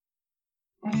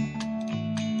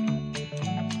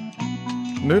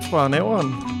Nyt fra nævren.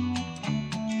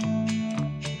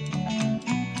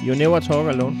 You never talk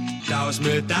alone. Dags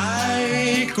med dig,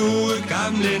 gode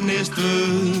gamle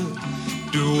Næstved.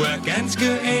 Du er ganske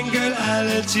enkel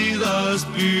alle tiders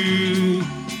by.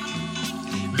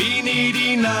 Vin i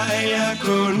din ej er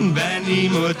kun vand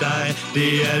imod dig.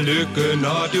 Det er lykke,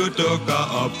 når du dukker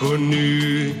op på ny.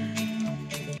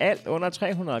 Alt under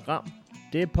 300 gram,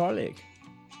 det er pålæg.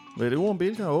 Ved det om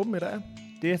bil kan åbne i dag?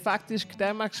 Det er faktisk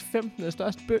Danmarks 15.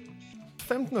 største by.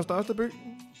 15. største by.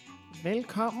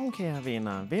 Velkommen, kære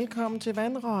venner. Velkommen til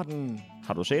Vandrotten.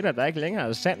 Har du set, at der ikke længere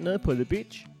er sand nede på The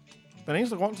Beach? Den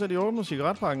eneste grund til, at de åbner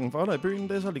cigaretpakken for dig i byen,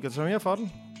 det er, så de kan tage mere for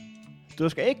den. Du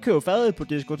skal ikke købe fadøl på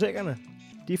diskotekerne.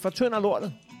 De fortynder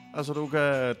lortet. Altså, du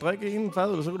kan drikke en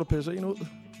fadøl, og så kan du pisse en ud.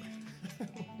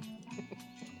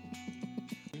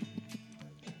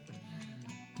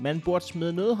 Man burde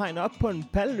smide nødhegn op på en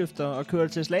palleløfter og køre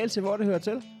det til Slagelse, hvor det hører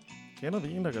til. Kender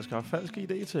vi en, der kan skaffe falsk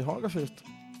ID til Holgerfest?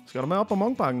 Skal du med op på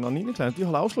Munkbakken, og 9. klasse, de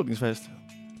holder afslutningsfest?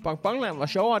 Bonbonland var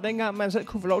sjovere dengang, man selv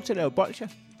kunne få lov til at lave bolsjer.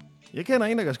 Jeg kender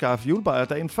en, der kan skaffe julebajer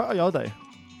dagen før J-dag.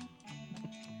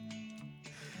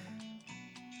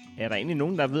 Er der egentlig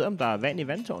nogen, der ved, om der er vand i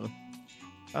vandtårnet?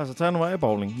 Altså, tag nu af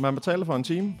bowling. Man betaler for en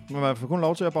time, men man får kun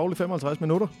lov til at bowle i 55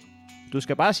 minutter. Du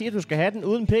skal bare sige, at du skal have den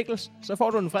uden pickles, så får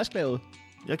du den frisklavet.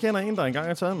 Jeg kender en, der engang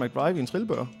har taget en McDrive i en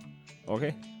trillebør.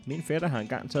 Okay. Min fætter har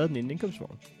engang taget den i en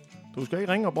indkøbsvogn. Du skal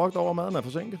ikke ringe og brokke over, maden er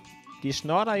forsinket. De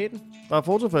snotter i den. Der er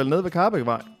fotofælde nede ved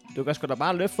Karbækvej. Du kan sgu da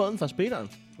bare løfte foden fra speederen.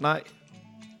 Nej.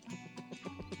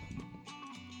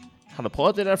 Har du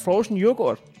prøvet det der frozen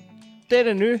yoghurt? Det er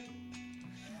det nye.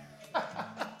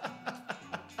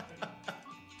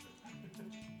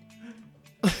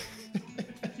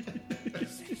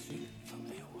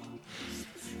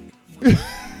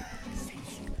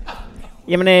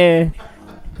 Jamen,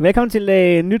 velkommen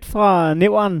til nyt fra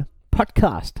Nævren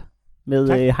podcast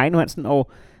med Heino Hansen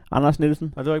og Anders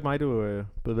Nielsen. Og det var ikke mig, du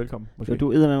bød velkommen. Så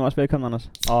du er med mig også velkommen,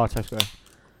 Anders. Tak skal du have.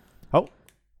 Hov.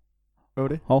 Hvad var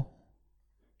det?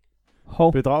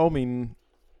 Hov. Bedrag min...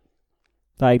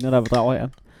 Der er ikke noget, der bedrager her.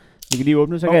 Vi kan lige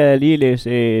åbne, så kan jeg lige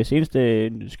læse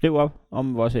seneste skriv op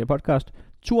om vores podcast.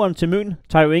 Turen til Møn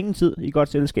tager jo ingen tid i godt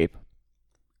selskab.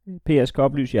 PS skal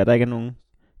oplyse jer, der ikke er nogen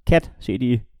kat set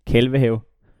i Kalvehave.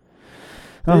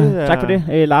 Tak for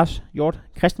det, Lars Hjort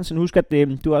Christensen. Husk, at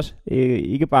du også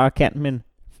ikke bare kan, men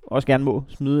også gerne må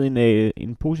smide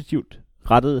en positivt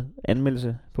rettet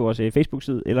anmeldelse på vores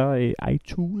Facebook-side eller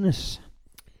iTunes.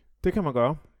 Det kan man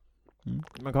gøre.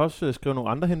 Man kan også skrive nogle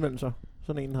andre henvendelser.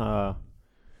 Sådan en har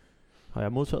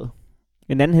jeg modtaget.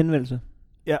 En anden henvendelse?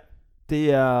 Ja,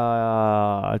 det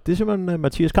er simpelthen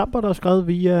Mathias Kamper, der har skrevet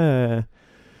via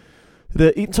det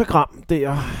der Instagram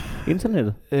der.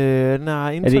 Internettet?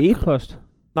 Nej, er det e-post?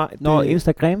 Nej.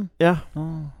 Instagram? Ja.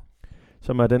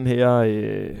 Som er den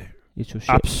her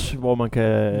apps, hvor man kan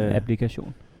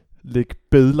applikation lægge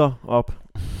billeder op.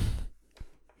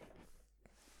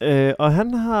 Og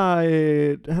han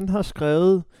har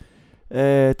skrevet,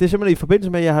 det er simpelthen i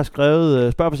forbindelse med, at jeg har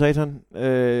skrevet Spørg på Satan.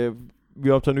 Vi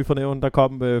optager nyt fra Nævren, der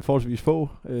kom forholdsvis få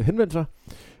henvendelser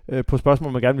på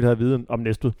spørgsmål, man gerne ville have viden om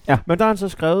Næstved. Ja. Men der har han så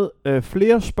skrevet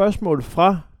flere spørgsmål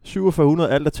fra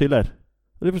 4700, alt er tilladt.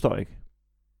 Og det forstår jeg ikke.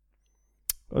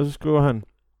 Og så skriver han,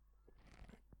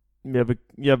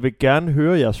 jeg vil gerne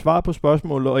høre jeres svar på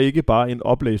spørgsmålet, og ikke bare en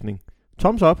oplæsning.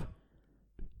 Thumbs up.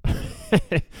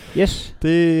 Yes.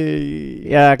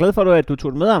 Jeg er glad for, at du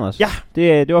tog det med, Anders. Ja.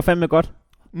 Det var fandme godt.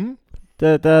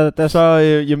 Så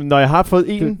jamen, når jeg har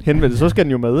fået en henvendelse, så skal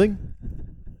den jo med, ikke?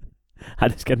 Nej,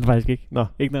 det skal den faktisk ikke. Nå.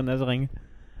 Ikke når den er så ringe.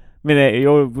 Men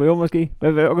jo måske.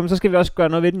 Okay, så skal vi også gøre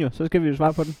noget ved den jo. Så skal vi jo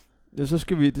svare på den. Ja, så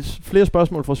skal vi... flere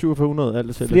spørgsmål fra 4700,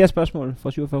 alt det. Flere spørgsmål fra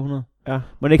 4700. Ja.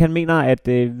 Må det ikke han mener, at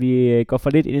vi går for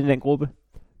lidt ind i den gruppe?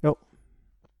 Jo.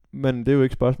 Men det er jo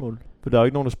ikke spørgsmål. For der er jo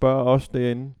ikke nogen, der spørger os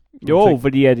derinde. Jo,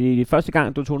 fordi at i første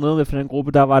gang, du tog noget med fra den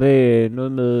gruppe, der var det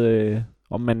noget med...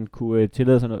 om man kunne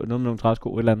tillade sig noget med nogle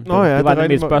træsko eller andet. Nå, ja, det var det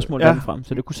med et spørgsmål frem,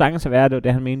 så det kunne sagtens være, det var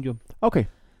det, han mente jo. Okay.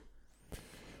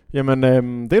 Jamen,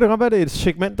 det kan da godt være, det er et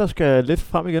segment, der skal lidt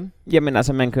frem igen. Jamen,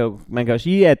 altså, man kan jo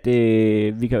sige, at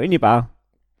vi kan jo egentlig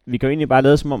bare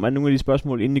lade som om, at nogle af de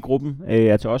spørgsmål inde i gruppen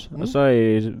er til os. Og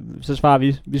så svarer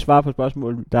vi svarer på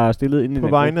spørgsmål, der er stillet inde i på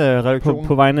vegne af redaktionen.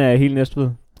 På vegne af hele Næstved.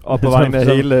 Og på vegne af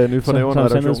hele Nyt fra Nævren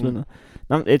redaktionen.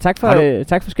 Nå, tak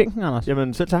for skænken, Anders.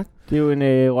 Jamen, selv tak. Det er jo en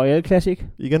Royal Classic.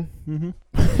 Igen. Mm-hmm.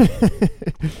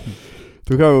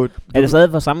 Du kan jo... Er det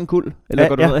stadig for samme kuld? Eller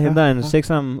går du ned og henter en 6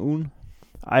 om ugen?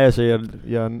 Ej, altså,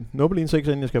 jeg nubber lige en 6,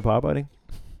 inden jeg skal på arbejde, ikke?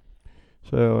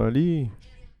 Så jeg lige...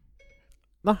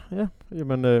 Nå, ja.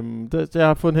 Jamen, jeg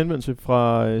har fået en henvendelse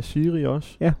fra Siri også.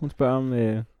 Ja, hun spørger om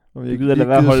Om du gider da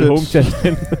være at holde home chat.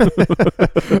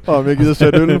 Og om jeg gider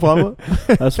sætte øllen fremme.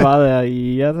 Og svaret er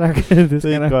ja tak.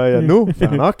 Det gør jeg nu. Fair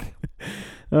nok.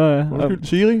 Ja. Undskyld,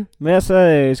 Siri. Men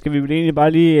så skal vi vel egentlig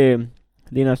bare lige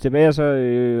læne os tilbage og så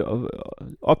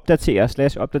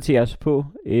opdateres på,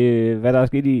 hvad der er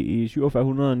sket i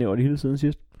 4700 nævnt hele siden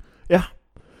sidst. Ja.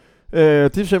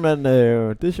 Det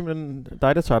er simpelthen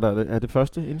dig, der tager af det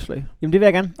første indslag. Jamen det vil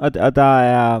jeg gerne. Og der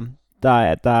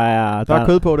er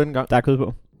kød på den gang. Der er kød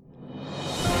på.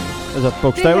 Altså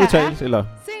bogstaveligt talt, eller?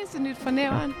 Seneste nyt fra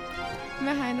Nævren med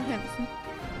Heino Hansen.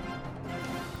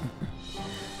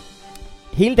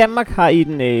 Hele Danmark har i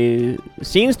den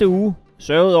seneste uge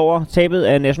sørget over tabet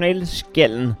af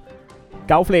nationalskallen,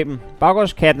 gavflæben,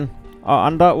 baggårdskatten og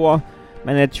andre ord,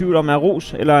 man er i tvivl om er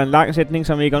ros eller en lang sætning,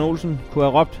 som Egon Olsen kunne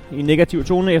have råbt i negativ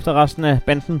tone efter resten af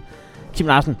banden Kim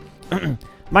Larsen.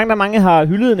 Mange har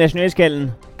hyldet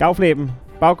nationalskallen, gavflæben,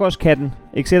 baggårdskatten,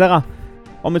 etc.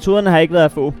 Og metoderne har ikke været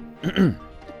at få.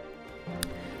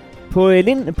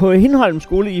 På Hindholm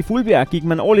skole i Fuglbjerg gik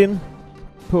man all in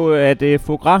på at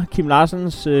få Kim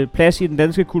Larsens plads i den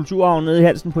danske kulturarv nede i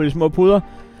halsen på de små puder.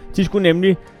 De skulle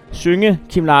nemlig synge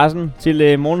Kim Larsen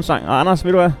til morgensang. Og Anders,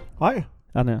 ved du hvad? Hej.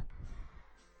 Ja, den her.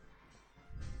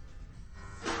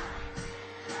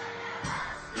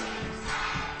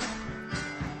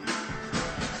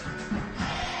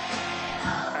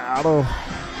 Er du?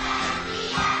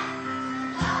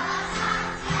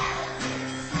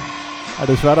 Er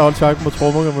det svært at holde takten på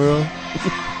trommer og møre?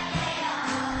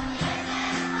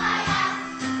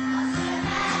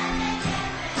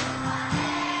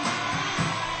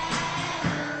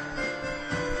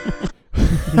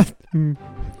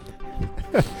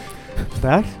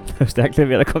 Stærkt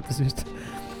klaver, der kom til sidst.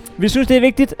 Vi synes, det er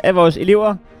vigtigt, at vores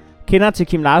elever kender til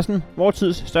Kim Larsen, vores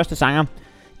tids største sanger.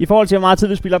 I forhold til, hvor meget tid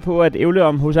vi spiller på at ævle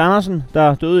om H.C. Andersen,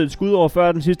 der døde et skud over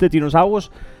før den sidste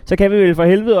dinosaurus, så kan vi vel for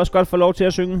helvede også godt få lov til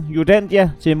at synge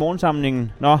Judandia til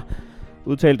morgensamlingen. Nå,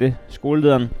 udtalte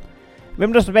skolelederen.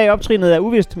 Hvem der står bag optrinet er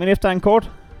uvist, men efter en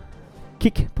kort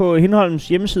kig på Hindholms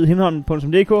hjemmeside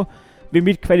hindholm.dk vil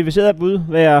mit kvalificerede bud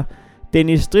være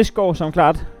Dennis Drisgaard, som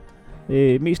klart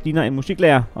mest ligner en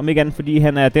musiklærer, om ikke andet, fordi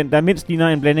han er den, der mindst ligner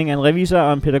en blanding af en revisor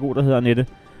og en pædagog, der hedder Annette.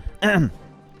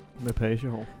 Med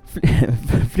pagehår.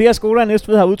 Flere skoler i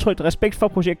Næstved har udtrykt respekt for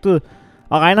projektet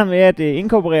og regner med at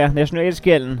inkorporere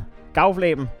nationalskallen,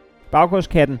 gavflæben,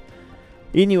 baggårdskatten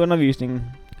ind i undervisningen.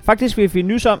 Faktisk vil vi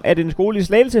nys om, at en skole i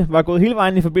Slagelse var gået hele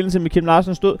vejen i forbindelse med Kim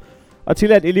Larsens død, og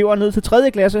tilladt elever ned til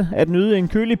 3. klasse at nyde en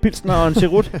kølig pilsner og en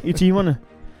cerut i timerne.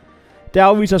 Der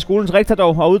afviser skolens rektor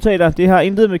dog og udtaler, at det har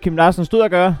intet med Kim Larsens død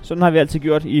at gøre. Sådan har vi altid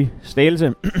gjort i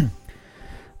Slagelse.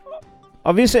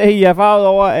 Og hvis I er erfaret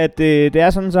over, at det er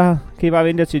sådan, så kan I bare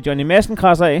vente til Johnny Madsen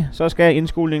krasser af. Så skal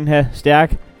indskolingen have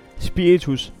stærk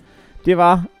spiritus. Det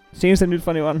var seneste nyt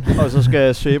fra Nævren. Og så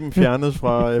skal sæben fjernes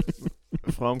fra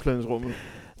omklædningsrummet.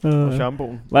 Og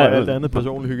shampooen. Og alt andet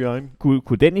personlig hygiejne.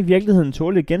 Kunne den i virkeligheden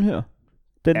tåle et genhør?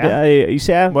 Den der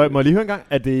især... Må jeg lige høre en gang?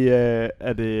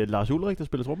 Er det Lars Ulrik, der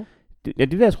spiller trommer?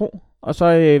 Det vil jeg tro. Og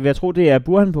så vil jeg tro, det er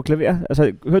Burhan på klaver.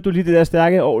 Altså, hørte du lige det der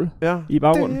stærke orgel i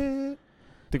baggrunden?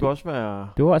 Det kan også være...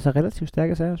 Det var altså relativt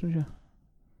stærke sager, synes jeg.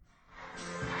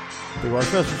 Det kan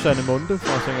også være Susanne Munde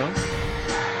fra Sengeren.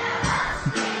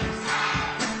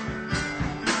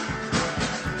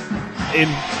 En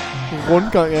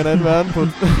rundgang af en anden verden på...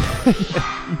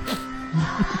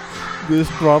 This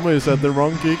drummer is at the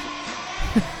wrong gig.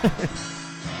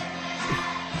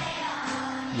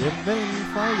 Hjemme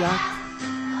fra jagt.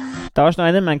 Der er også noget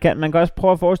andet, man kan også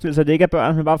prøve at forestille sig, at det ikke er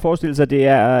børn, men bare forestille sig, at det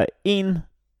er en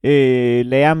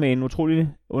lærer med en utrolig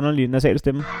underlig nasal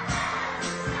stemme.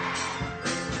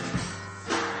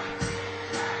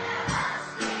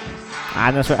 Nej,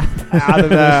 den er svær. Ja,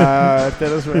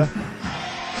 den er svær.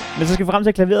 Men så skal vi frem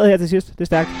til klaveret her til sidst. Det er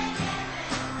stærkt.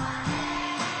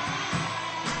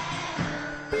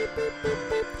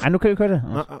 Ej, nu kan vi køre det.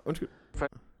 Nå, undskyld.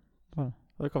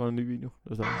 Der kommer en ny video.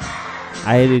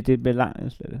 Ej, det bliver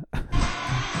langt.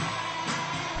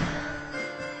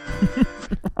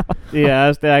 Det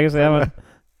er stærke sager, mand.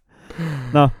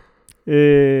 Nå.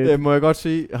 Må jeg godt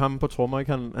sige, ham på trommer,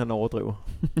 ikke? Han overdriver.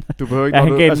 Du behøver ikke... Ja,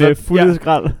 han gav en fulde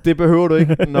skrald. Det behøver du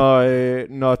ikke,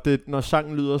 når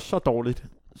sangen lyder så dårligt.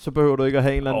 Så behøver du ikke at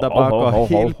have en eller anden, der bare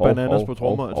går helt bananas på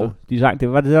trommer. Altså. De sang,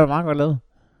 det var det, der var meget godt lavet.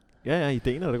 Ja,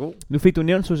 ideen er da god. Nu fik du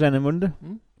nævnt Susanne Munde.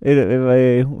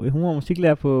 Hun var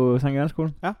musiklærer på Sankt Jørgens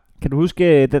Skole. Ja. Kan du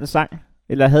huske den sang?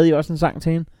 Eller havde I også en sang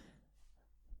til hende?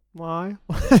 Nej,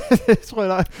 det tror jeg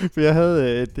nej. For jeg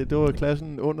havde, det var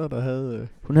klassen under, der havde...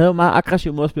 Hun havde jo meget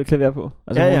aggressiv måde at spille klaver på.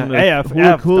 Altså,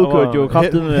 ja. Hovedkørte jo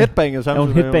kraftigt med... Headbanger samtidig.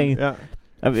 Ja, hun headbangede.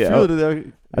 Ja. Fyrede det der...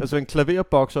 Altså en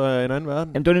klaverbokser af en anden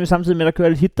verden. Jamen det var nemlig samtidig med, at der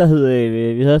kørte et hit, der hed,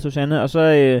 vi havde Susanne, og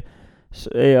så...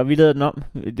 og vi lavede den om.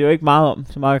 Det var ikke meget om,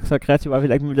 så kreativt var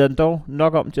vi ikke, men vi lavede den dog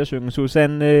nok om til at synge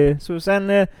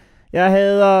Susanne, jeg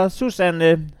hedder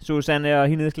Susanne og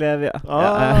hendes klaver.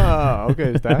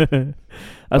 Okay, stærkt.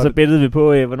 Og så billedet vi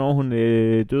på, hvornår hun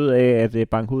døde af at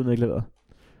banke hovedet ned i klaveret.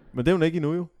 Men det er hun ikke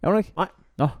endnu jo. Er hun ikke? Nej.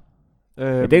 Nå.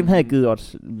 Den havde givet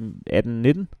odds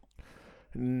 18-19.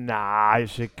 Nej,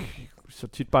 så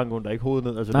tit banker hun da ikke hovedet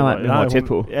ned. Altså, nej, hun var tæt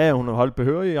på. Ja, hun har holdt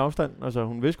behørig i afstand. Altså,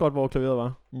 hun vidste godt, hvor klaveret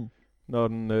var. Når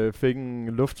den fik en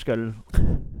luftskalle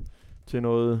til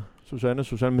noget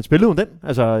Susanne. Men spillede hun den?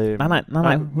 Altså,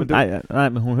 nej,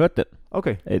 men hun hørte den.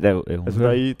 Okay. Altså,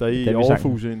 der i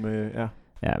overfuse en med...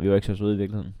 Ja, vi var ikke så søde i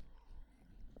virkeligheden.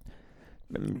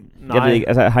 Jeg ved ikke,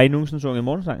 altså har I nogensinde sunget en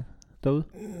morgensang derude?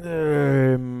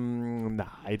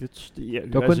 Nej, hvis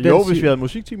vi havde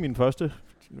musikteam i den første,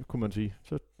 kunne man sige.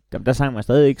 Så jamen, der sang man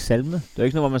stadig ikke salme. Det var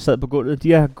ikke noget, hvor man sad på gulvet. De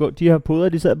her poder,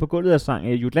 de sad på gulvet og sang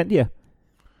Jutlandia.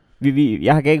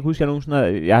 Jeg har ikke husket,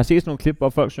 jeg har set sådan nogle klip, hvor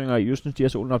folk synger Just nu stiger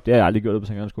solen op. Det har jeg aldrig gjort det på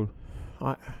Sangerens Skole.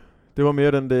 Nej. Det var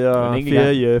mere den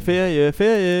der ferie.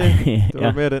 Det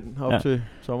var mere den op til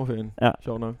sommerferien. Ja.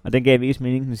 Sjov nok. Og den gav mest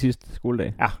mening den sidste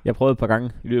skoledag. Ja. Jeg prøvede et par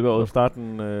gange i løbet af året.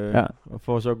 Starten, og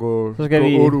for så gå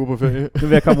 8 uger på ferie. Nu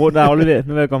vil jeg komme rundt og aflevere.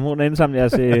 Nu vil jeg komme rundt og indsamle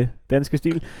jeres danske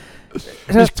stil.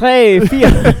 Så 3, 4.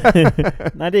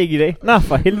 Nej, det er ikke i dag. Nå,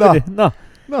 for helvede.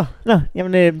 Nå.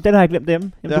 Jamen, den har jeg glemt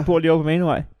hjemme. Jamen, du bor lige over på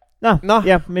Manevej. Nå.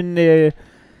 Ja,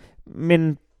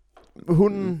 men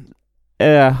hun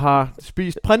har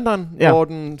spist printeren, hvor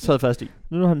den sad fast i.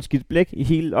 Nu har den skidt blæk i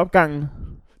hele opgangen.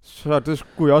 Så det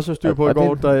skulle jeg også have styr på i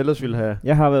går, der ellers ville have...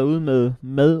 Jeg har været ude med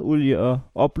madolie og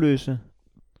opløse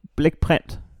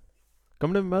blækprint. Gør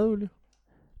man det med madolie?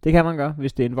 Det kan man gøre,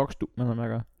 hvis det er en voksdu, man har med at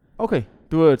gøre. Okay,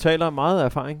 du taler meget af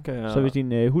erfaring. Så hvis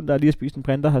din hund, der lige har spist en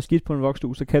printer, har skidt på en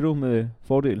voksdu, så kan du med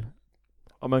fordel.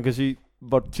 Og man kan sige,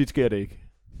 hvor tit sker det ikke.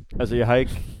 Altså, jeg har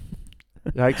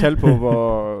ikke talt på,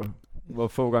 hvor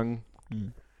få gange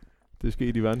det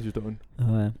skete i verdenshistorien.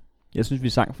 Ja. Jeg synes, vi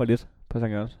sang for lidt på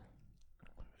Sankt Jørgens.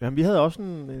 Jamen, vi havde også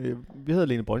vi havde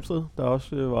Lene Brøndsted, der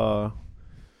også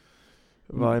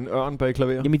var en ørn bag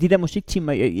klaver. Jamen, de der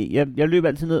musiktimer, jeg løb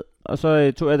altid ned, og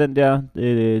så tog jeg den der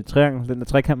triangel, den der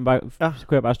trekant, så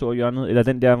kunne jeg bare stå i hjørnet, eller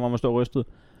den der, hvor man står rystet.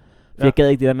 For jeg gad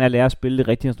ikke det der med at lære at spille det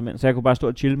rigtige instrument, så jeg kunne bare stå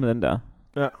og chille med den der.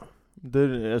 Ja.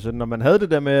 Det, altså, når man havde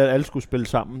det der med, at alle skulle spille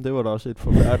sammen, det var da også et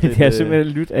forfærdeligt... det er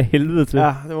simpelthen lyt af helvede til.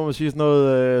 Ja, det må man sige, sådan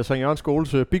noget Sankt Jørgens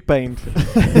Skoles Big Band.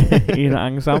 En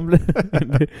ensemble.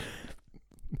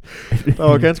 Der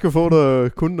var ganske få, der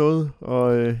kunne noget,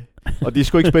 og de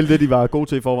skulle ikke spille det, de var gode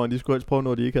til i forvejen. De skulle helst prøve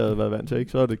noget, de ikke havde været vant til,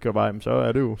 ikke? Så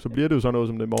bliver det jo sådan noget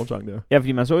som den morgensang der. Ja,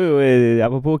 fordi man så jo,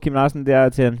 apropos Kim Larsen der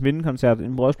til hans vindekoncert i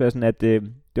Brødspladsen, at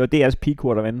det var DR's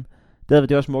pigekor, der vandt.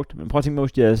 Det var smukt, men prøv at tænke mig,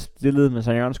 hvis de havde stillet med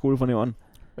Sankt Jørgens Skole for nævren.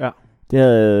 Ja. Det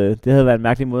havde været en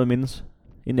mærkelig måde at mindes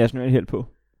en national helt på.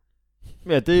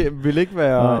 Ja, det ville ikke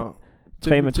være...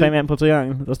 Tre mand på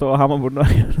triangel, der står og hammer på den.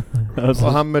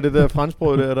 Og ham med det der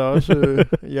franskbrød der også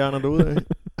hjerner derude af.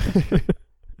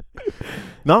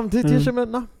 Nå, men det er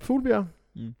simpelthen, Fuglebjerg.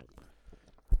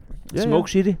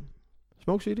 Smoke City.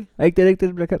 Smoke City. Er ikke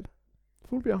det bliver kaldt?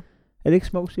 Fuglebjerg. Er det ikke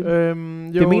Smoke City? Jo,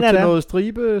 det mener til noget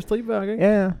stribeværk, ikke?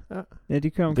 Ja, de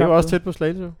kører det er jo også tæt på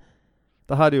Slagelse.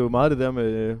 Der har de jo meget det der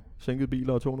med sænkede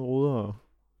biler og tonede ruder. Og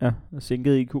og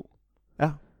sænket IQ. Ja.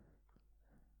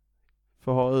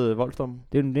 Forhøjet voldsdom.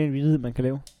 Det er en vidighed, man kan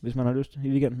lave, hvis man har lyst i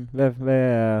weekenden. Hvad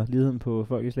er ligheden på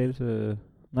folk i Slagelse?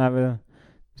 Nej, hvad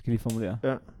skal lige formulere?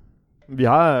 Ja. Vi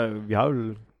har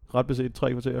jo ret beset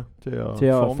 3 kvarter til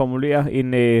at formulere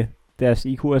en deres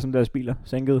IQ er som deres biler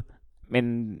sænket.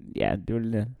 Men ja,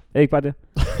 det er ikke bare det.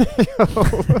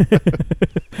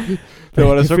 Det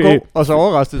var da så god, og så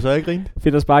overraskede, så jeg ikke grinte.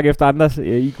 Fedt at sparke efter andres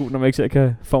IQ, når man ikke selv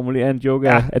kan formulere en joke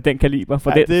af den kaliber,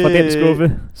 for den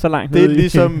skuffe så langt ned.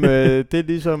 Det er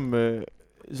ligesom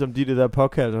som de der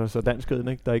podcaster, så danskheden,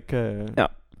 ikke, der ikke kan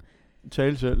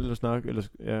tale selv eller snakke, eller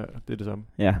det er det samme.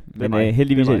 Ja, men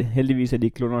heldigvis er de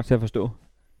ikke kloge nok til at forstå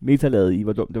metalaget i,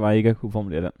 hvor dumt det var ikke at kunne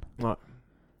formulere den. Nej.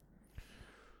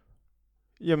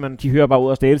 Jamen, de hører bare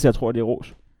ud af Slagelse, jeg tror, det er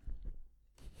ros.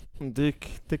 Det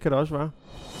kan det også være.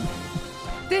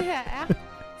 Det her er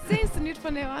seneste nyt fra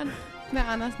nævren med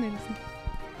Anders Nielsen.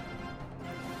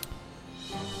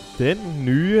 Den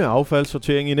nye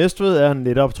affaldssortering i Næstved er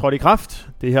netop trådt i kraft.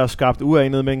 Det har skabt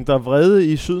uanede mængder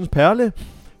vrede i Sydens Perle.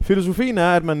 Filosofien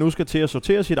er, at man nu skal til at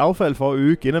sortere sit affald for at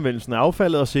øge genanvendelsen af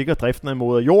affaldet og sikre driften af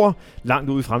moder jord langt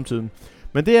ud i fremtiden.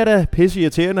 Men det er da pisse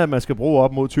irriterende, at man skal bruge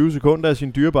op mod 20 sekunder af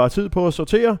sin dyrebare tid på at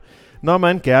sortere, når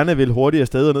man gerne vil hurtigere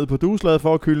steder ned på duslaget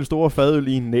for at kylde store fadøl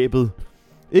i næbet.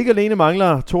 Ikke alene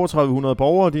mangler 3200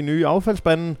 borgere de nye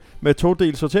affaldsspanden med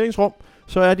 2-del sorteringsrum,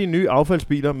 så er de nye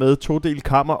affaldsbiler med 2-del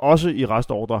kammer også i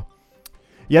restordre.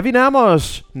 Ja, vi nærmer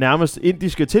os nærmest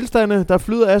indiske tilstande. Der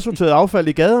flyder assorteret affald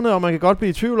i gaderne, og man kan godt blive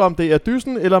i tvivl om, det er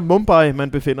Dyssen eller Mumbai,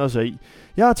 man befinder sig i.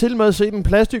 Jeg har til med set en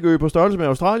plastikø på størrelse med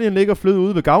Australien ligger flyde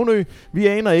ude ved Gavnø. Vi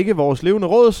aner ikke vores levende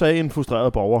råd, sagde en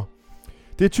frustreret borger.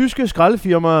 Det tyske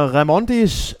skraldefirma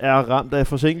Remondis er ramt af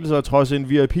forsinkelser trods en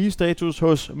VIP-status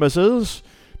hos Mercedes.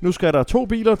 Nu skal der 2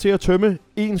 biler til at tømme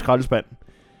 1 skraldespand.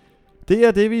 Det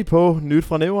er det, vi på Nyt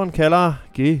fra Nævren kalder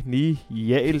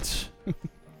genialt.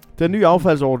 Den nye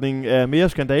affaldsordning er mere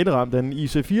skandaleramt end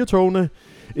IC4-togene.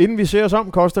 Inden vi ser os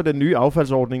om, koster den nye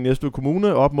affaldsordning Næstved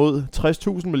Kommune op mod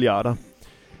 60.000 milliarder.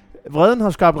 Vreden har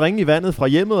skabt ring i vandet fra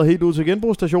hjemmet og helt ud til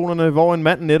genbrugsstationerne, hvor en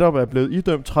mand netop er blevet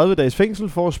idømt 30 dages fængsel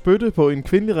for at spytte på en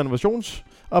kvindelig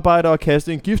renovationsarbejder og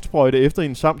kaste en giftsprøjte efter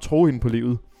hende samt tro hende på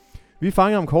livet. Vi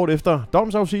fanger ham kort efter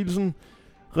domsafsigelsen.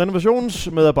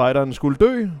 Renovationsmedarbejderen skulle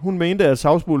dø. Hun mente, at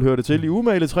savsmuld hørte til i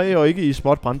umalet træ og ikke i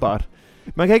småt brandbart.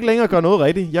 Man kan ikke længere gøre noget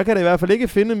rigtigt. Jeg kan da i hvert fald ikke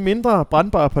finde mindre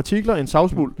brandbare partikler end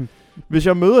savsmuld. Hvis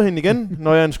jeg møder hende igen,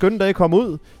 når jeg en skøn dag kommer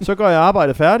ud, så gør jeg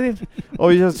arbejdet færdigt. Og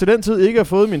hvis jeg til den tid ikke har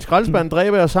fået min skraldespand,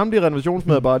 dræber jeg samtlige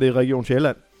renovationsmedarbejdere i Region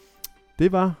Sjælland.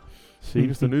 Det var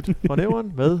seneste nyt fra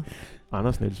Nævren med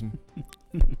Anders Nielsen.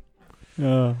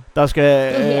 Ja. Der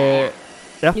skal...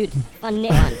 ja. Nyt fra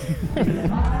Nævren.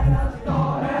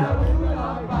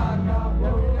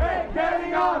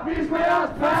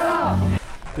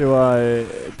 Det var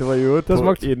jo Det var på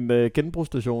smukt. en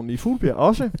genbrugsstation i Fuglbjerg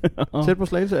også, tæt på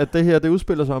Slagelse, at det her, det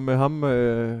udspiller sig med ham.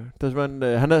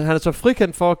 Han er så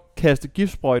frikendt for at kaste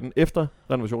giftsprøjten efter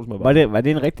renovationsmedarbejderen. Var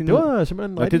det en rigtig Det var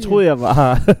simpelthen en Nå, rigtig... det troede jeg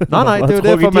var... Nej, det var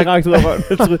derfor, man... direkte ud af røven.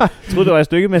 Jeg troede, det var et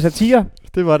stykke med satire.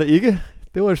 Det var det ikke.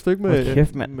 Det var et stykke med,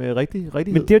 Kæft, mand. med rigtighed.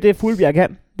 Men det er jo det, Fuglbjerg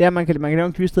kan. Det er, man kan lave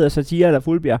en quiz, der hedder satire eller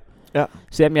Fuglbjerg. Ja.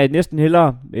 Selvom jeg næsten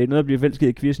hellere noget at blive forelsket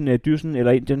i quizzen af Dyssen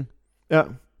eller Indien. Ja.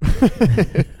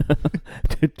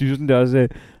 Dyssen, det er også...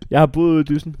 Jeg har boet ude i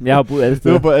Dyssen. Jeg har boet alle Det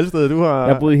steder. var på alle steder, du har...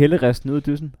 Jeg har boet i Helleresten ude i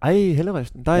Dyssen. Ej,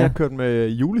 Helleresten. Der har Ja. jeg kørt med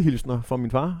julehilsner fra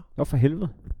min far. Nå, for helvede.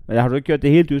 Men har du ikke gjort det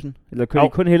hele Dyssen? Eller kørt Jo. I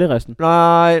kun Helleresten?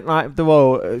 Nej, det var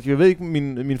jo... Jeg ved ikke,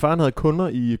 min far havde kunder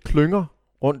i klynger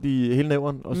rundt i hele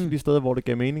Nævren, og så de steder, hvor det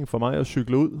gav mening for mig at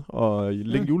cykle ud og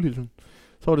lægge julehilsen.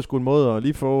 Så var det sgu en måde at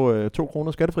lige få 2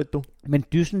 kroner skattefrit, du. Men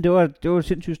Dyssen, det var et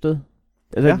sindssygt sted.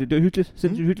 Altså, Ja. det var hyggeligt.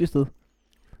 Sindssygt hyggeligt sted.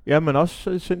 Ja, men også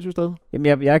et sindssygt sted.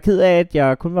 Jamen, jeg er ked af, at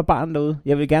jeg kun var barn derude.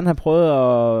 Jeg vil gerne have prøvet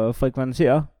at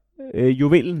frekventere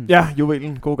juvelen. Ja,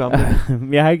 juvelen. God gamle.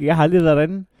 Men jeg har aldrig været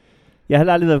derinde. Jeg har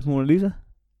aldrig været på Mona Lisa.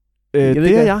 Det ved er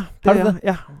ikke, jeg. har Det du er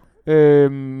jeg.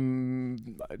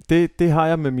 Ja. Det har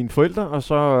jeg med mine forældre, og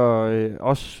så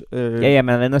også... Ja,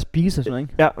 man har været at spise og sådan noget,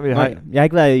 ikke? Ja, Jeg har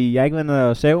ikke været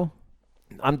at save.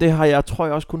 Jamen, det har jeg, tror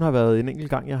jeg også kun har været en enkelt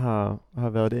gang, jeg har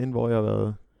været derinde, hvor jeg har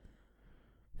været...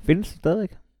 Findes det stadig?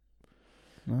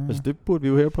 Altså, det burde vi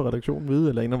jo her på redaktionen vide,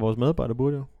 eller en af vores medarbejdere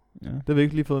burde jo. Ja. Det har vi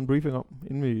ikke lige fået en briefing om,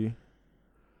 inden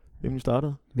vi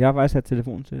startede. Vi har faktisk sat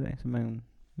telefonen til i dag, så men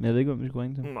jeg ved ikke, hvem vi skulle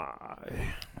ringe til. Nej.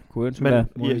 Kunne ønske, Men være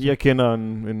Mona Lisa. jeg kender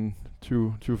en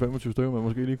 20-25 stykker, man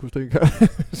måske lige kunne stikke.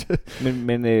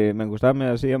 Men man kunne starte med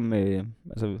at se, om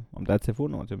der er et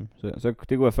telefonnummer til dem. Så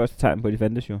det kunne være første tegn på, at de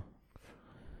fandtes jo.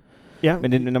 Ja.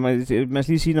 Men det, når man skal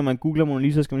lige sige, når man googler Mona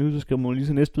Lisa, skal man huske at skrive Mona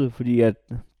Lisa Næstved, fordi at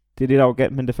det er lidt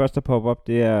arrogant, men det første, der popper op,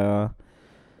 det er...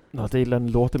 Nå, det er et eller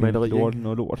andet lortemaleri.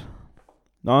 Noget lort.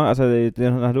 Nå, altså,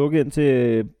 den har lukket ind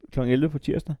til kl. 11 på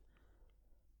tirsdag.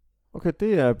 Okay,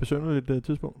 det er et besynderligt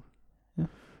tidspunkt. Ja.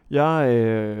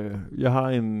 Jeg har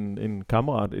en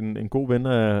kammerat, en god ven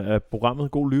af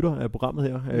programmet, god lytter af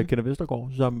programmet her, Kenneth Vestergaard,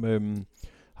 som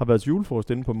har været til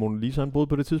julefrokost inde på Mona Lisa. Han boede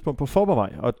på det tidspunkt på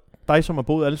Forborgvej, og dig, som har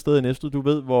boet alle steder i Næstved, du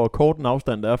ved, hvor kort en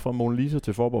afstand der er fra Mona Lisa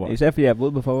til Forborgvej. Især fordi jeg har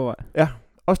boet på Forborgvej. Ja,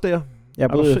 også der. Jeg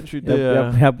har boet, sindssygt,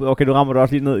 okay, du rammer det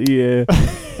også lige ned i...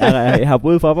 jeg har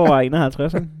boet i Forborgvej i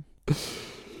 51.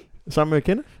 Sammen med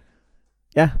Kenneth,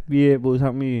 Ja, vi boede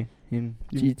sammen i en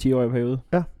 10-årig periode.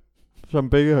 som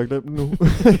begge har glemt nu.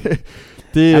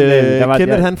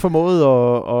 Kenneth, han formåede,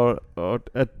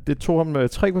 at det tog ham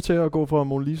 3 kvarter at gå fra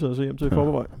Mona Lisa og så hjem til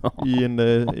Forborgvej i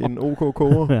en OK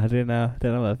koger. Ja,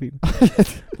 den har været fin.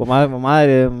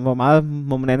 Hvor meget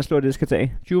må man anslå, at det skal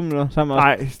tage? 20 minutter?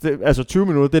 Nej, altså 20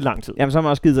 minutter, det er lang tid. Jamen, så er man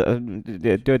også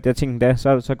skidt. Det jeg tænkte da,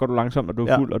 så går du langsomt, og du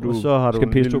er fuld, og du så har skal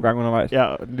en pisse lille, 2 gange undervejs.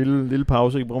 Ja, en lille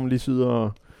pause, hvor man lige sidder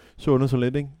sundet så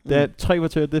lidt, ikke? Det er 3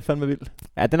 kvarter, det er fandme vildt.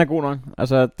 Ja, den er god nok.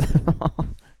 Altså,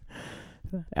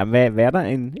 ja, hvad er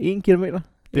der? 1 kilometer?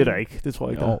 Det er der ikke, det tror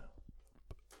jeg ikke, der er.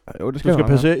 Jo, det Du skal skal nok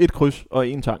passere 1 kryds og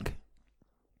 1 tank.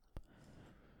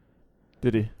 Det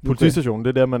er det. Politistationen, det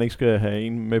er der, man ikke skal have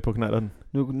en med på knalleren.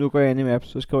 Nu går jeg ind i Maps,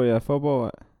 så skriver jeg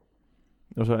Fåborg.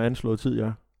 Og så anslået tid,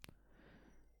 ja.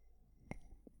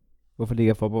 Hvorfor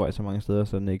ligger Fåborg så mange steder,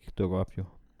 så den ikke dukker op, jo?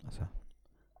 Altså.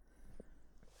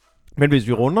 Men hvis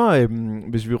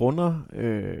vi runder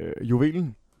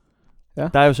juvelen, ja.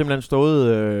 Der er jo simpelthen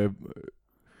stået,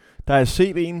 der er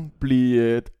set en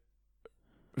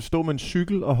stå med en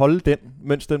cykel og holde den,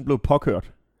 mens den blev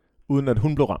påkørt, uden at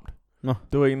hun blev ramt. Nå.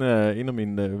 Det var en af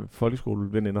mine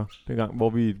folkeskoleveninder dengang,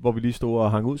 hvor vi lige stod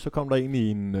og hang ud. Så kom der en i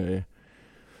en,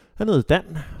 han hed Dan,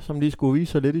 som lige skulle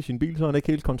vise sig lidt i sin bil, så han ikke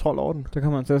helt kontrol over den. Så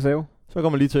kommer han til at save. Så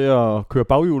kom han lige til at køre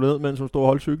baghjulet ned, mens hun stod og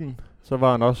holdt cyklen. Så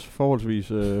var han også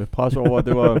forholdsvis pres over, at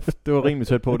det var rimelig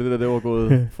tæt på, det var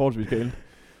gået forholdsvis galt.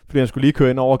 Fordi han skulle lige køre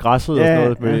ind over græsset og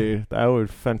sådan noget. Der er jo et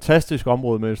fantastisk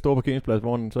område med en stor parkeringsplads,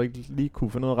 hvor han så ikke lige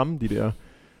kunne finde noget at ramme de der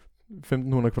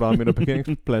 1.500 kvadratmeter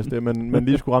parkeringsplads der, men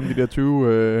lige skulle ramme de der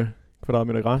 20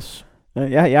 kvadratmeter græs.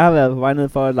 Jeg har været på vej ned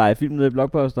for at lege film nede i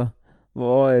Blockbuster,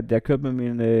 hvor jeg kørte med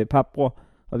min papbror,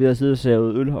 og vi havde siddet og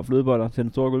savet øl og flødeboller til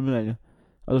den store guldmedalje.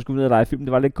 Og så skulle vi ned og lege film.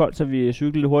 Det var lidt koldt, så vi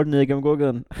cyklede hurtigt ned igennem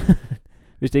gågaden.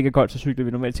 Hvis det ikke er koldt, så cykler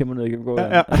vi normalt til ned igennem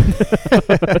gågaden. Ja.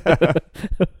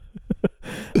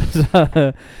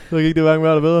 Så gik det hverken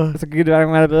være bedre. Så gik det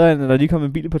hverken være bedre, end når de kom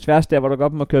en bil på tværs der, hvor der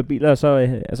godt må køre biler. Og så,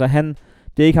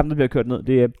 det er ikke ham, der bliver kørt ned.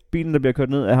 Det er bilen, der bliver kørt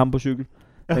ned af ham på cykel.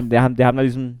 Ja. Men det er ham, der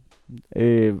ligesom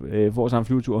får sig en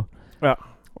flyvetur. Ja.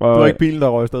 Og det var ikke bilen, der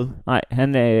røg afsted. Nej,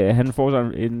 han får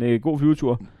sig en god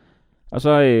flyvetur. Og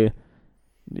så...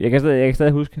 Jeg kan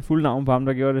stadig huske fuld navn på ham,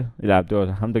 der gjorde det. Eller det var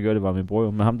ham, der gjorde det, var min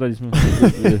bror. Men ham, der ligesom...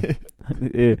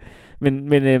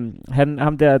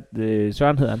 ham der,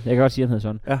 Søren hedder han. Jeg kan godt sige, han hedder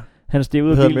Søren. Ja. Han steg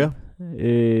ud af bilen.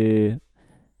 Mere?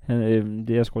 Det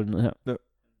er jeg skruet ned her. Ja.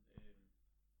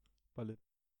 Bare lidt.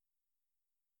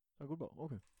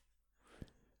 Okay.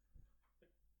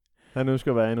 Han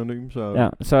ønsker at være anonym, så... Ja,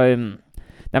 så... jamen,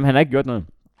 han har ikke gjort noget,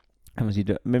 kan man sige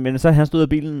det. Men så han stod af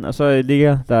bilen, og så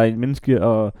ligger der en menneske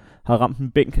og har ramt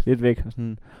en bænk lidt væk, og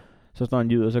sådan, så står han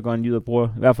lige ud, og så går han lige ud og bruger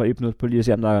i hvert fald 1 minut på lige at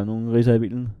se, om der er nogle ridser i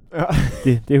bilen. Ja.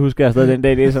 Det husker jeg stadig den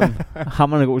dag, det er sådan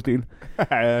hammerende god stil.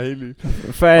 Ja, helt vildt.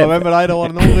 Og hvad med dig, der var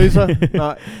der nogle ridser?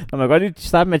 Nej. Man kan godt lige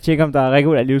starte med at tjekke, om der er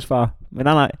regulær livsfare. Men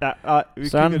nej. Ja, nej, vi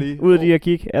Søren, kigger lige. Ud lige og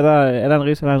kigge. Er der en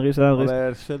ridser, Og hvad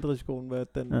er selvrisikoen? Hvad er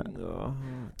den?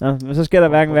 Ja, men så skal der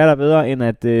hverken være der bedre, end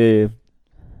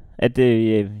at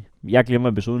jeg glemmer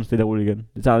episoden stille og roligt igen.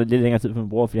 Det tager lidt længere tid for min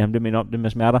bror, fordi han bliver mindet om det med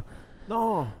smerter.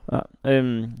 Nå. Ja,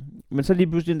 men så lige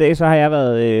pludselig en dag, så har jeg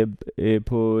været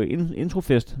på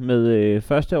introfest med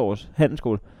første års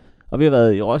handelsskole. Og vi har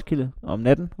været i Roskilde om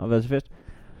natten og været til fest.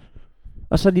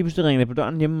 Og så lige pludselig ringer det på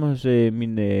døren hjemme hos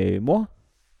min mor.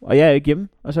 Og jeg er ikke hjemme.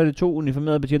 Og så er det 2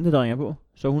 uniformerede betjente, der ringer på.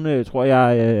 Så hun tror,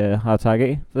 jeg har takket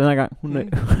af for den her gang. Hun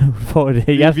får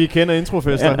det. Vi kender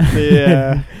introfester. Ja. Det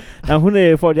er... Nå,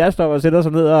 hun får et hjertestop og sætter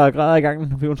sig ned og græder i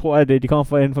gangen. Fordi hun tror, at de kommer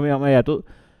for at informere om, at jeg er død.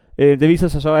 Det viser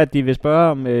sig så, at de vil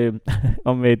spørge,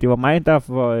 om det var mig, der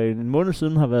for en måned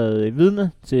siden har været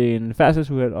vidne til en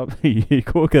færdselsuheld op i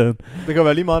gågaden. Det kan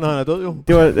være lige meget, når han er død, jo.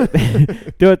 Det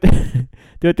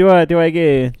var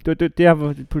ikke... Det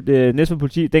har næste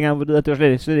politi dengang vurderet, at det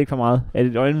var slet ikke for meget. At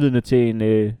et øjenvidne til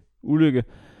en ulykke.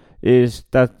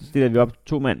 Der stiller vi op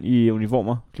 2 mand i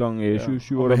uniformer kl. 7-8 om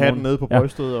morgenen. Og med hatten nede på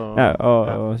brystet.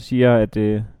 Og siger, at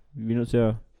vi er nødt til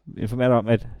at informere dig om,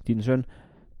 at din søn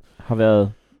har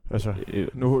været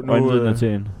nu øjenvidne til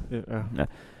en... Ja.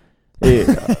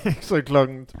 Så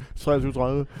klokken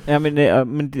 23:30. Ja,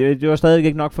 men det var stadig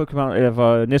ikke nok for København, eller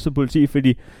for næste politi,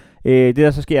 fordi det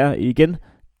der så sker igen,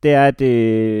 det er, at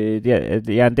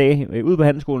jeg er en dag ude på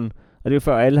handelsskolen, og det er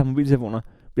før alle har mobiltelefoner,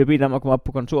 bliver bedt om at komme op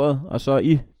på kontoret, og så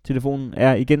i telefonen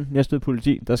er igen næste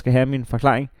politi, der skal have min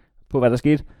forklaring på, hvad der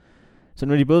skete. Så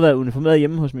nu har de både været uniformeret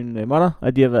hjemme hos min mutter,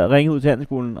 og de har været ringet ud til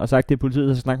handelsskolen og sagt, det er politiet,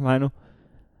 der skal snakke med mig nu.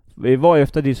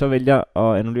 Hvorefter de så vælger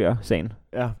at annullere sagen.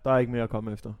 Ja, der er ikke mere at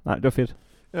komme efter. Nej, det var fedt.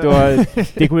 Ja.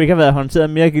 Det kunne ikke have været håndteret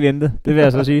mere gelente, det vil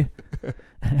jeg så sige.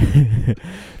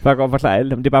 Bare godt forklare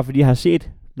alle dem. Det er bare fordi, jeg har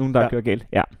set nogen, der kører galt.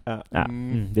 Ja.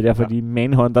 Det er derfor, de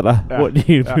manhunter der rundt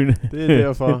i byen. Ja, det er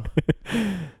derfor.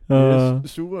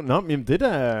 Yes, super. Nå, men det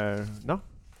der... Nå,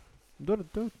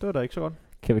 det var da ikke så godt.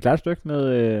 Kan vi klare et stykke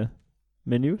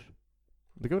med news?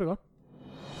 Det kan vi da godt.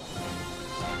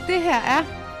 Det her er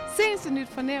seneste nyt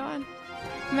fra Næveren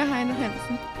med Heino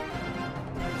Hansen.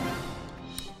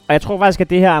 Og jeg tror faktisk, at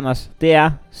det her, Anders, det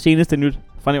er seneste nyt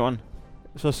fra Næveren.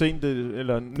 så sent det,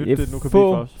 eller nyt Det er det nu kan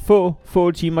blive for os.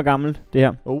 få timer gammelt, det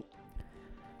her. Oh.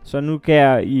 Så nu kan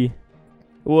jeg i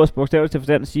ordets bogstaveligste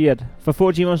forstand sige, at for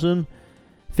få timer siden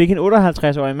fik en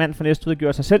 58-årig mand fra Næstved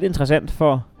gjort sig selv interessant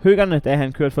for høgerne, da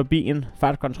han kørte forbi en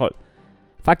fartkontrol.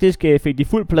 Faktisk fik de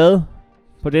fuld plade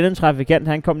på denne trafikant.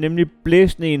 Han kom nemlig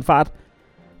blæsende i en fart,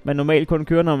 man normalt kun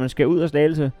kører, når man skal ud af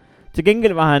Slagelse. Til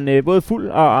gengæld var han både fuld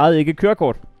og ejede ikke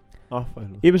kørekort. For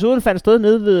helvede. Episoden fandt sted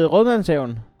nede ved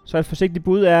Rådmandshaven, så et forsigtigt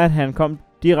bud er, at han kom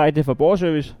direkte fra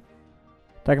borgerservice.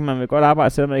 Der kan man vel godt arbejde,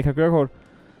 selvom man ikke har kørekort.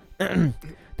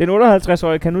 Den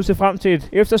 58-årige kan nu se frem til et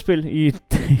efterspil i...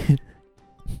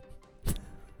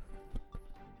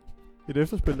 Et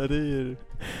efterspil, er det...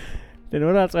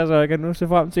 Den 58-årige kan nu se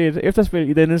frem til et efterspil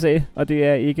i denne sag, og det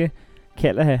er ikke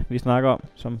Kalaha, vi snakker om,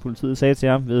 som politiet sagde til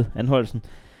ham ved anholdelsen.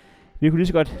 Vi kunne lige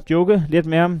så godt joke lidt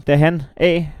med ham, da han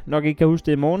A. nok ikke kan huske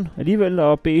det i morgen alligevel,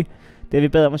 og B. da vi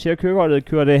bad om at se kørekortet,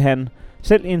 kørte han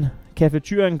selv en Café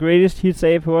Tyren Greatest Hits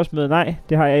af på os med nej,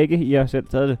 det har jeg ikke, I har selv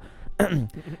taget det.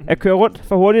 At køre rundt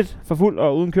for hurtigt, for fuld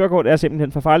og uden kørekort er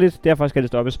simpelthen for farligt, derfor skal det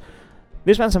stoppes.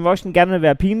 Hvis man som voksen gerne vil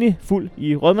være pinlig fuld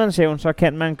i Rådmandshaven, så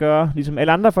kan man gøre ligesom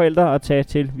alle andre forældre og tage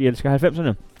til Vi Elsker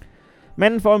 90'erne.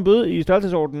 Manden får en bøde i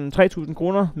størrelsesordenen 3.000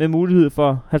 kroner med mulighed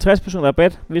for 50%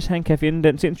 rabat, hvis han kan finde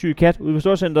den sindssyge kat ude ved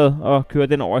Storcenteret og køre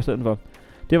den over i stedet for.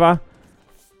 Det var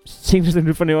sindssygt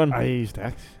nyt for nævren. Ej,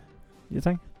 stærkt. Ja,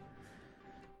 tak.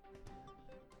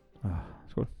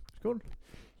 Skål.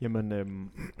 Jamen,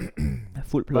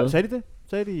 Fuld plade. sagde de det?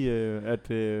 Sagde de, at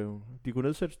de kunne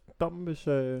nedsætte dommen, hvis...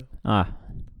 Nej,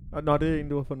 Nå, det er en,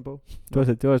 du har fundet på.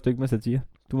 det var et stykke med satire.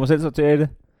 Du må selv sortere det.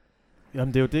 Jamen,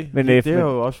 det er jo det. Men, Det har jeg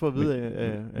jo også fået at vide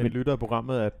af en lytter af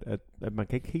programmet, at man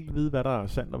kan ikke helt vide, hvad der er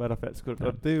sandt og hvad der er falsk. Ja.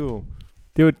 Og det er jo...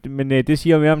 Men det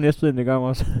siger jo mere om Næstved, end det gør om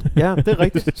os. Ja, det er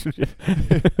rigtigt. Det synes jeg.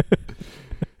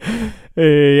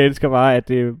 Jeg elsker bare, at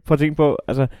prøv at tænke på,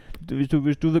 altså,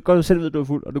 hvis du godt selv ved, at du er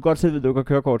fuld, og du godt selv ved, at du ikke har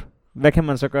kørekort, hvad kan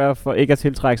man så gøre for ikke at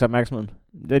tiltrække sig opmærksomheden?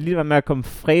 Det er lige med at komme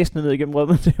fræsende ned igennem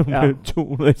Rådmandshaven med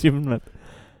 200 i timen, mand.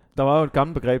 Der var jo et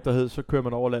gammelt begreb, der hed, så kører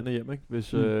man over landet hjem, ikke? Hvis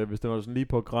det var sådan lige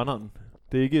på grænderen.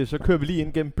 Det er ikke, så kører vi lige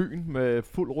ind gennem byen med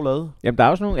fuld roulade. Jamen, der er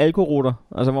også nogle alkoruter,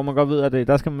 altså hvor man godt ved, at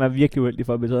der skal man være virkelig uheldig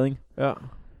for at blive taget, ikke? Ja.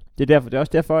 Det er også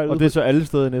derfor, at Og det er så alle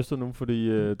steder i Næstved nu, fordi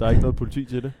der er ikke noget politi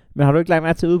til det. Men har du ikke lagt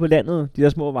mærke til ude på landet, de der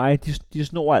små veje, de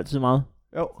snor altid meget?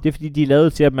 Jo. Det er fordi, de er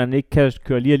lavet til, at man ikke kan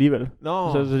køre lige alligevel.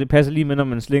 Nå. Så det passer lige med, når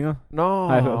man slinger.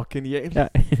 Nå, genialt. Ja.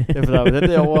 Ja, for der er den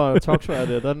der over Toksvær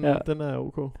der, den er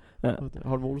ok. Ja.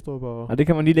 Hold motorstop Og det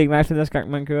kan man lige lægge mærke til næste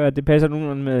gang, man kører, at det passer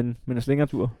nogenlunde med en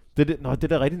slingertur. Det er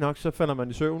da rigtigt nok, så falder man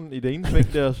i søvn i det ene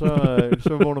sving der, og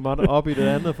så vågner man op i det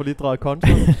andet og får lige drejet kontra.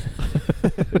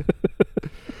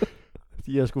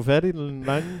 De er sgu fat i den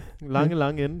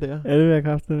lange ende der. Ja, det vil jeg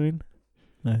kraftigt mene.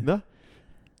 Nå.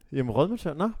 Jamen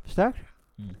Rådmandshaven, nå, stærkt.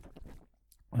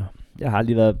 Jeg har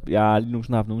aldrig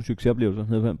nogensinde haft nogen succesoplevelser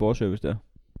nede på en borgerservice der.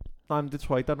 Nej, men det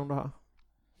tror jeg ikke, der er nogen, der har.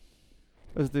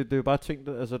 Altså, det er jo bare ting,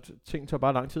 ting tager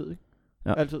bare lang tid, ikke?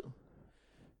 Ja. Altid.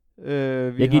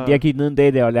 Jeg gik ned en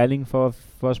dag, der var lærling for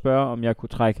at spørge, om jeg kunne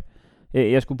trække.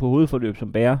 Jeg skulle på hovedforløb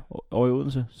som bærer over i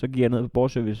Odense. Så gik jeg ned på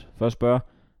borgerservice for at spørge,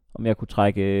 om jeg kunne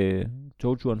trække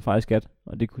togturen fra i skat.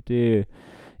 Og det kunne det...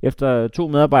 Efter 2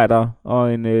 medarbejdere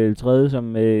og en tredje,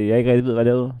 som jeg ikke rigtig ved, hvad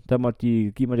lavede, der måtte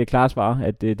de give mig det klare svar,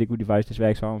 at det kunne de faktisk desværre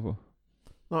ikke svare mig på.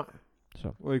 Nej. Så.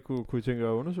 Og I kunne I tænke at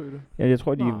undersøge det? Ja, jeg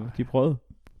tror, de prøvede.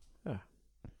 Ja.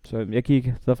 Så jeg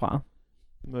gik derfra.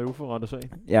 Med uforrettet sag?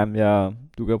 Jamen,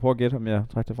 du kan jo prøve at gætte, om jeg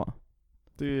trækker derfra.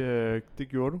 Det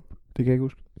gjorde du? Det kan jeg ikke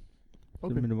huske.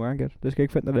 Okay. Men du må gerne gætte. Det skal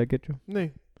ikke finde dig ved at gætte, jo. Nej.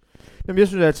 Jamen, jeg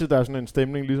synes altid, der er sådan en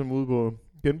stemning, ligesom ude på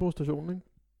genbrugsstationen, ikke?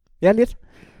 Ja, lidt.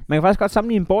 Man kan faktisk godt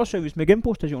sammenligne en borgerservice med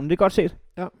genbrugsstationen. Det er godt set.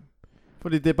 Ja.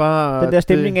 Fordi det er bare... Den der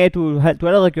stemning af, at du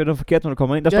allerede gjort noget forkert, når du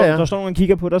kommer ind. Der står nogen og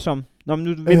kigger på dig som... Nå,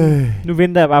 men nu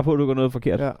venter jeg bare på, at du gør noget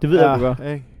forkert. Ja. Det ved jeg, du gør.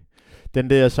 Ikke? Den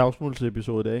der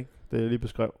savsmulds-episode der, ikke? Det jeg lige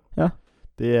beskrev. Ja.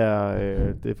 Det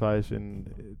er faktisk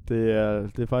det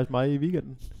er faktisk mig i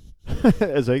weekenden.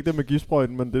 Altså ikke det med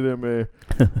giftsprøjten, men det der med...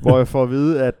 hvor jeg får at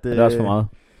vide, at... Det er også for meget.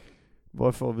 Hvor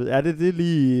jeg får at vide... Er det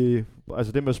lige...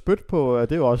 Altså det med spyt på,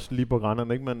 det er jo også lige på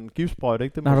grænderne, ikke? Men giftsprøjt,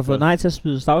 ikke? Det har du fået nej til at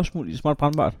smide savsmuld i småt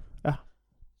brandbart? Ja.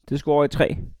 Det skulle over i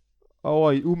 3.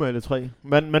 Over i umalet 3.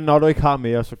 Men når du ikke har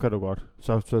mere, så kan du godt.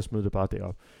 Så smid det bare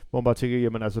derop. Hvor man bare tænker,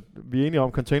 jamen altså, vi er enige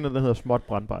om, containeren den hedder småt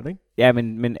brandbart, ikke? Ja,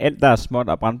 men alt der er småt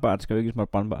og brandbart, skal jo ikke i småt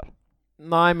brandbart.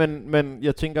 Nej, men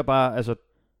jeg tænker bare, altså,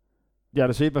 jeg har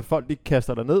da set, hvad folk de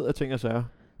kaster der ned af ting og sager.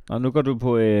 Og nu går du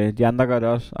på, de andre gør det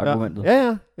også, argumentet.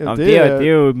 Ja. Jamen, det er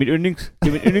jo mit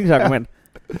yndlingsargument.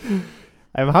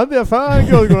 Ej, men ham der før, han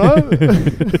gjorde sgu noget.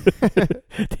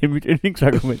 Det er mit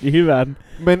yndlingsargument i hele verden.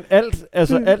 Men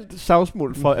alt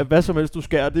savsmuld fra hvad som helst du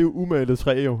skærer, det er jo umalet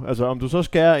træ jo. Altså om du så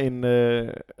skærer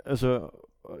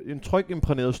en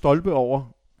trykimprægneret stolpe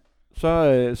over,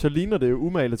 så ligner det jo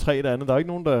umalet træ der andet. Der er ikke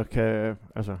nogen, der kan...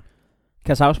 Altså.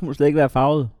 Kan savsmuld slet ikke være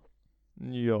farvet?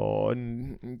 Jo...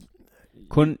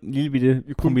 Kun en lille bitte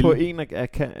kun promille. på en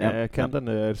af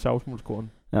kanterne af et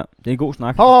savsmuldskorn. Ja, det er en god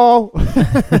snak. Hov!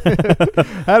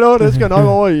 Hallo, det skal nok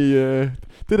over i...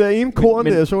 det der ene korn,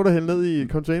 der jeg så der hælde ned i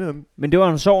containeren. Men det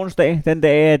var en sorgens dag, den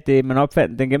dag, at man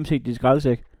opfandt den gennemsigtige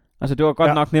skraldesæk. Altså, det var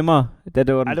godt nok nemmere, da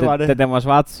den var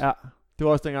svart. Ja, det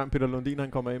var også dengang Peter Lundin,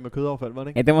 han kom af med kødaffald, var det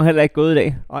ikke? Ja, den var heller ikke gået i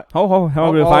dag. Nej. Hov, han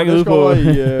var blevet fanget ude på...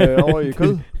 over i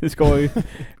kød. Det skal over i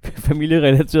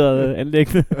familierelateret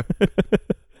anlæggende.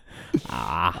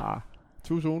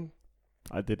 Too soon.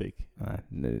 Nej, det er det ikke. Nej,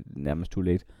 nærmest too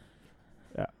late.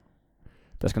 Ja.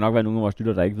 Der skal nok være nogle af vores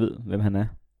lytter, der ikke ved, hvem han er.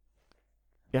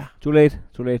 Ja. Too late.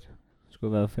 Det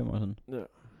skulle have været 5 år siden.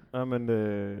 Ja, men...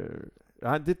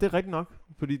 nej, det er rigtigt nok.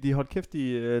 Fordi de holdt kæft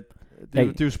i... det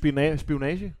er jo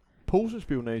spionage.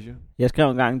 Posespionage. Jeg skrev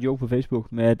engang en joke på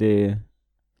Facebook med,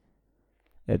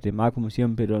 at det meget kunne man sige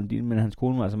om Peter Lundin, men hans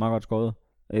kone var altså meget godt skåret.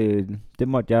 Det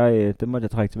måtte jeg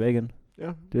trække tilbage igen.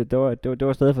 Ja. Det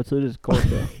var stadig for tidligt kort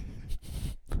der.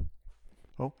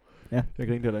 Ja. Jeg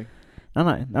grinte heller ikke.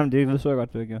 Nej, men det ved så jeg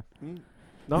godt, det jeg gjorde.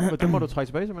 Nå, men det må du trække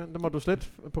tilbage simpelthen. Det må du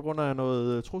slet på grund af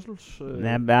noget trussels...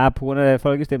 Ja, bare på grund af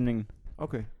folkestemningen.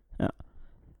 Okay. Ja.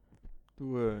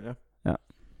 Ja.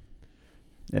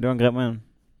 Ja, det var en grimmer.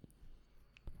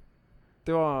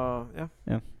 Det var... Ja.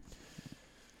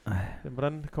 Jamen,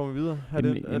 hvordan kommer vi videre? Er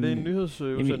det en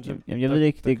nyhedsudsendelse? Jamen, jeg ved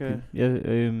ikke.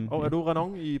 Er du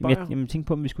Renon i Bayer? Jamen, tænk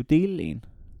på, om vi skulle dele en.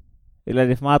 Eller er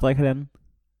det for meget at drikke halvanden?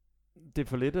 Det er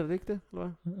for lidt, er det ikke det?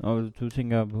 Eller hvad? Og du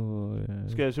tænker på...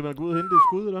 Skal jeg simpelthen gå ud og hente et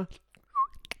skud, eller?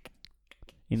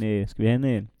 Skal vi have en...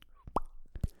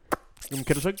 Jamen,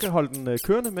 kan du så ikke holde den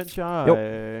kørende, mens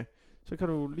jeg... så kan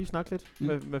du lige snakke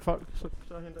lidt med folk, så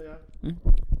henter jeg...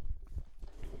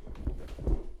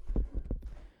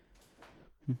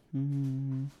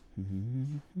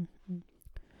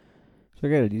 Så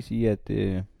kan jeg lige sige,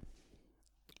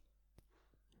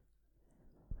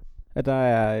 at der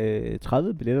er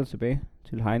 30 billetter tilbage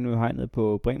til Heino i Hegnet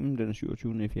på Bremen den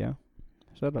 27. i 4.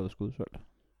 Så er der været skudsolgt.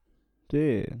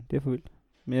 Det er for vildt.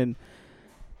 Men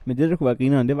det, der kunne være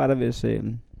grineren, det var der,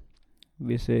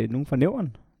 hvis nogen fra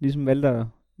Nævren ligesom valgte at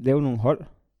lave nogle hold.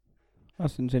 Og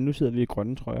så nu sidder vi i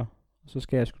grønne trøjer. Så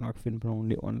skal jeg sgu nok finde på nogle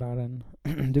Nævren derinde.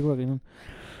 Det kunne være grineren.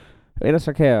 Og ellers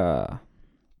så kan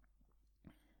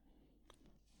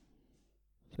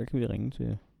vi ringe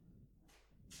til...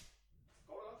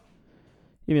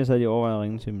 Jamen, jeg sad lige overvejet at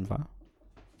ringe til min far.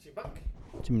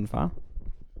 Til min far.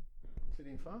 Til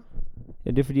din far?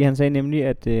 Ja, det er fordi, han sagde nemlig,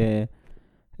 at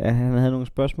han havde nogle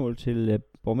spørgsmål til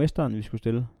borgmesteren, vi skulle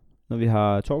stille, når vi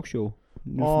har talkshow.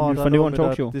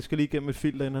 Det skal lige igennem et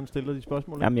filter, inden han stiller de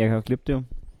spørgsmål. Jamen, jeg kan jo klippe det jo.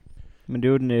 Men det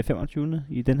er jo den 25.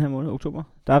 i den her måned, oktober.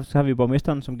 Der har vi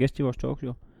borgmesteren som gæst i vores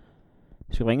talkshow.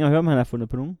 Vi skal ringe og høre, om han har fundet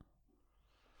på nogen.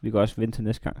 Vi kan også vente til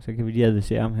næste gang, så kan vi lige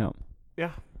advisere ham herom. Ja,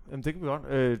 jamen det kan vi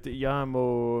godt. Jeg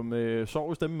må med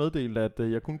sorg i stemme meddele, at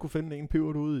jeg kun kunne finde en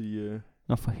pivot ude i...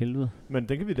 Nå, for helvede. Men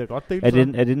den kan vi da godt dele.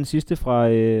 Er det den sidste fra...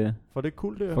 For det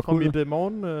kul der? Fra mit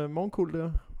morgenkul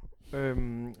der?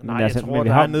 Nej, altså, jeg tror,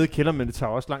 der er nede i kælderen, men det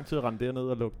tager også lang tid at rende derned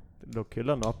og lukke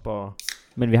kælderen op.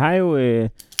 Men vi har jo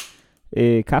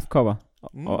kaffekopper,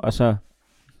 og så...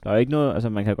 Der er jo ikke noget... Altså,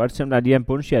 man kan godt se, om der er lige en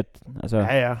bundchat. Altså,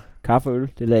 ja. Kaffe og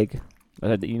øl, det lader ikke...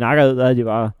 Altså, i Nakkerød, der havde de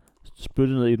bare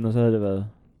spyttet ned i den, og så havde det været...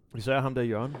 Især ham der i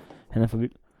Jørgen. Han er for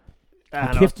vild. Ja,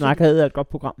 hold kæft, Nakkerød er et godt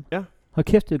program. Ja. Hold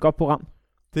kæft, det er et godt program.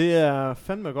 Det er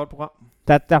fandme et godt program.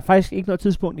 Der er faktisk ikke noget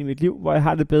tidspunkt i mit liv, hvor jeg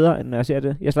har det bedre, end når jeg ser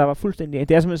det. Jeg slapper fuldstændig af.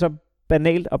 Det er simpelthen så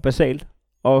banalt og basalt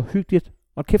og hyggeligt.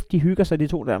 Og kæft, de hygger sig, de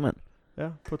to der, mand. Ja,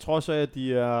 på trods af, at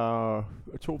de er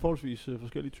to forholdsvis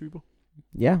forskellige typer.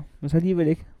 Ja, men så alligevel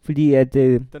ikke. Fordi at...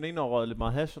 Den ene har røget lidt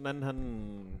meget hash, og den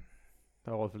anden,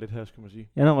 der har røget for lidt hash, kan man sige.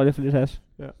 Jeg har røget lidt for lidt hash.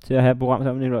 Ja. Til at have et program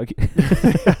sammen med Nikolaj.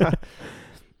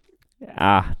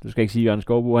 Ja, du skal ikke sige Jørgen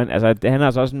Skovbo. Han er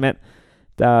altså også en mand,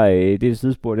 der... det er et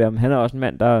sidespor der, men han er også en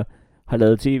mand, der har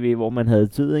lavet tv, hvor man havde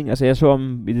tid, ikke? Altså, jeg så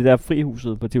ham i det der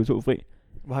Frihuset på TV2 Fri.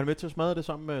 Var han med til at smadre det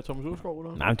sammen med Thomas Udskov,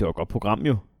 eller? Nej, men det var et godt program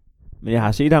jo. Men jeg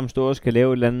har set ham stå og skal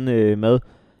lave et eller andet mad,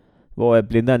 hvor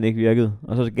blenderen ikke virkede.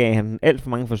 Og så gav han alt for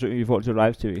mange forsøg i forhold til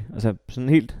live-tv. Altså sådan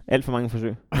helt alt for mange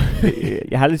forsøg.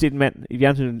 Jeg har aldrig set en mand i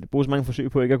fjernsynet bruge så mange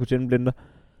forsøg på ikke at kunne tænde en blender.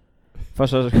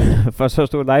 For så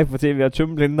stå live på tv og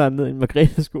tømme blinderen ned i en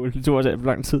Margrethe-skole. Det tog også alt for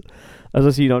lang tid. Og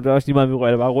så sige, det er også lige meget, vi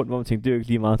rører det bare rundt, hvor man tænkte, det er jo ikke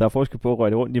lige meget. Der er forskel på at røre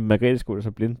det rundt i en Margrethe-skole, og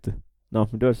så blinde det. Nå,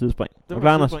 men det var et sidespring. Det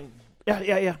var Anders.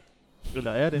 Ja.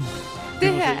 Eller er det? Det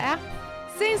her er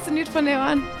seneste nyt fra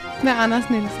Nævren med Anders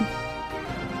Nielsen.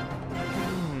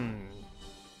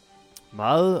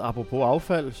 Meget apropos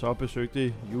affald, så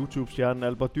besøgte YouTube-stjernen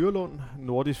Albert Dyrlund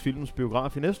Nordisk Films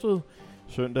biograf i Næstved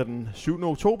søndag den 7.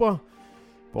 oktober,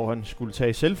 hvor han skulle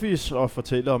tage selfies og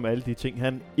fortælle om alle de ting,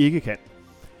 han ikke kan.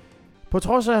 På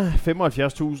trods af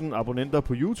 75.000 abonnenter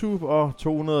på YouTube og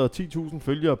 210.000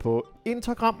 følgere på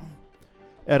Instagram,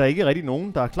 er der ikke rigtig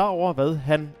nogen, der er klar over, hvad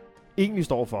han egentlig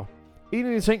står for. En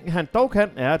af de ting, han dog kan,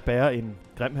 er at bære en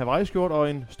grim Hawaii-skjort og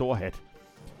en stor hat.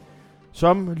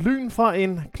 Som lyn fra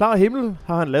en klar himmel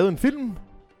har han lavet en film,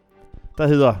 der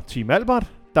hedder Team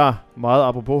Albert, der meget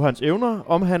apropos hans evner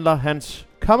omhandler hans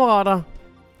kammerater,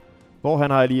 hvor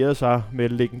han har allieret sig med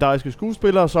legendariske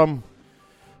skuespillere som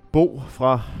Bo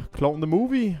fra Klovn the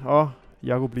Movie, og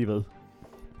jeg kunne blive ved.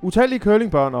 Utallige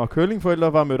curlingbørn og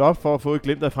curlingforældre var mødt op for at få et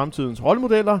glimt af fremtidens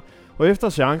rollemodeller, og efter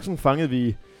seancen fangede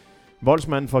vi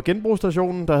voldsmanden fra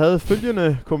genbrugsstationen, der havde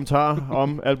følgende kommentar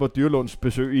om Albert Dyrlunds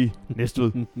besøg i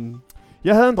Næstved.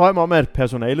 Jeg havde en drøm om, at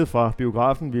personalet fra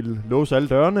biografen ville låse alle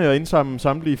dørene og indsamle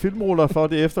samtlige filmruller for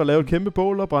det efter at lave et kæmpe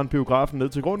bål og brænde biografen ned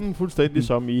til grunden, fuldstændig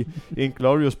som i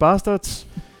Inglourious Basterds.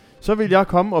 Så ville jeg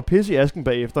komme og pisse i asken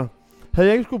bagefter. Havde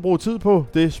jeg ikke skulle bruge tid på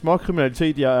det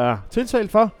småkriminalitet, jeg er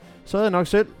tiltalt for, så havde jeg nok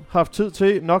selv haft tid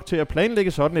til at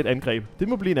planlægge sådan et angreb. Det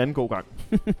må blive en anden god gang.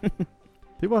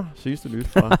 Det var sidste nyt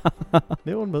fra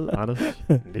Nævren med Anders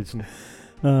Nielsen.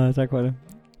 Tak for det.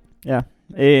 Ja.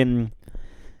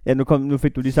 Ja, nu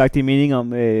fik du lige sagt din mening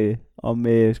om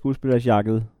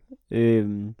skuespillersjakket.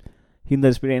 Hende,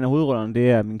 der spiller en af hovedrollerne,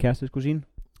 det er min kærestes kusine.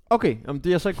 Okay, det er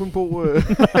jeg så ikke kun på.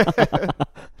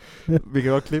 Vi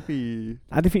kan godt klippe i...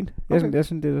 Nej, det er fint. Okay. Jeg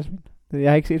synes, det er fint.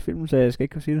 Jeg har ikke set filmen, så jeg skal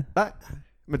ikke kunne sige det. Nej,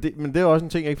 men det er også en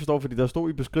ting, jeg ikke forstår, fordi der stod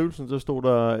i beskrivelsen, så stod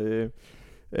der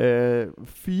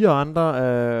 4 andre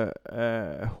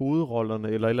af hovedrollerne,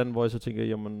 eller et eller andet, hvor jeg så tænker,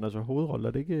 jamen altså hovedroller,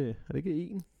 er det ikke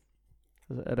én?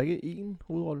 Altså, er der ikke én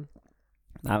hovedrolle?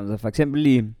 Nej, men for eksempel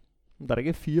i... Der er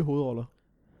ikke 4 hovedroller.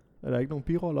 Er der ikke nogen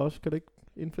biroller også? Kan det ikke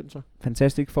indfinde sig?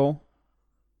 Fantastic Four.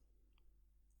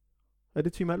 Er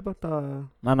det Team Albert, der...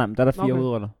 Nej, men der er 4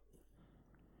 hovedroller.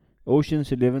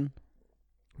 Ocean's 11.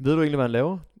 Ved du egentlig, hvad han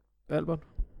laver, Albert?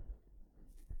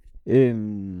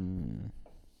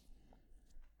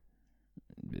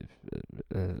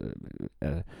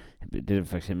 Det er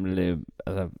for eksempel...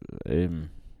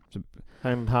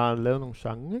 Han har lavet nogle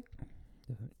sange, ikke?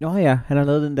 Nå ja, han har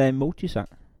lavet den der emoji-sang.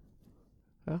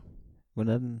 Ja.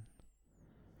 Hvordan er den?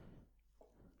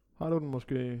 Har du den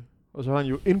måske? Og så har han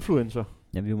jo influencer.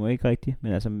 Ja, vi må ikke rigtigt,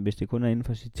 men altså, hvis det kun er inden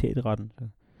for citatretten, så...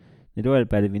 Ja, det var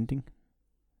Albert Winding.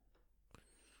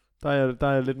 Der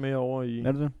er lidt mere over i...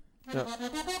 Er det det? Ja.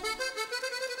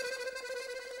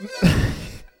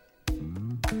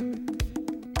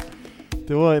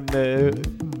 Det var en...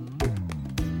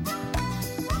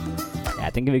 Ja,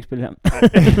 den kan vi ikke spille her.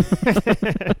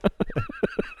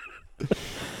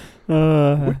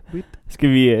 Skal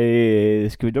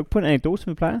vi lukke på en anekdote,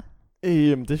 som vi plejer?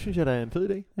 Det synes jeg, der er en fed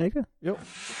idé. Ja, ikke? Jo.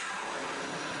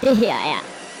 Det her er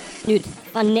nyt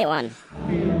fra Nævren.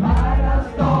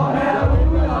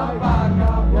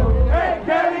 Hey,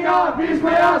 kællinger, vis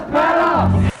mig jeres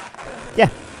patter! Ja.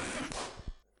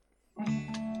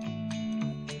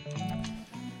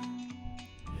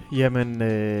 Jamen,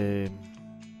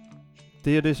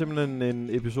 det er simpelthen en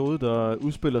episode, der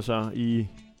udspiller sig i...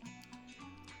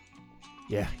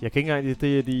 Ja, jeg kan ikke engang...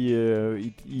 Det er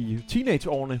i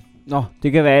teenageårene. Nå,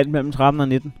 det kan være alt mellem 13 og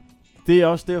 19. Det er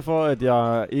også derfor, at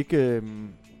jeg ikke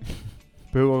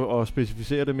behøver at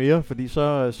specificere det mere, fordi så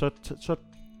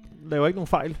laver jeg ikke nogen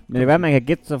fejl. Men det er hvad man kan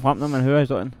gætte sig frem, når man hører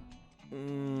historien.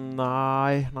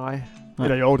 Nej.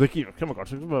 Eller jo, det kan man godt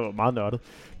synes, det var meget nørdet.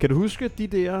 Kan du huske de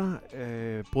der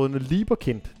Brødrene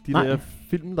Lieberkind? Nej. Der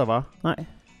film, der var? Nej.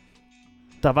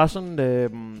 Der var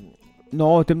sådan...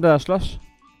 Nå, dem der slås?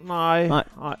 Nej.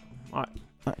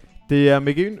 Det er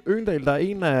Mikke Øgendal, der er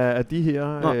en af de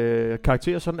her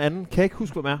karakterer. Sådan en anden, kan jeg ikke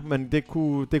huske, hvad er, men det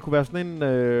kunne være sådan en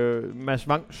Mads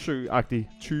Vangsø-agtig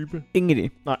type. Ingen idé.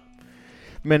 Nej.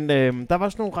 Men der var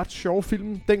sådan nogle ret sjove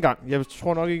film dengang. Jeg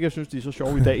tror nok ikke, jeg synes, de er så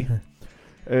sjove i dag.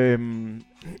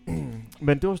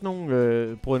 Men det var sådan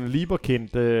nogle Brødrene Lieberkind,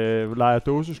 leger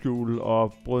dåseskjul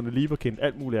og Brødrene Lieberkind,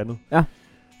 alt muligt andet. Ja.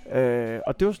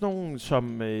 Og det var sådan nogle, som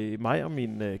mig og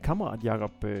min kammerat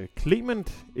Jakob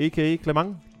Clement, a.k.a.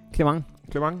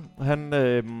 Clement, han...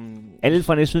 Alle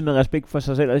fra Næstved med respekt for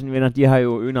sig selv og sine venner, de har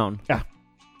jo øgenavn. Ja.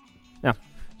 Ja,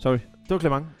 sorry. var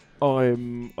Clement.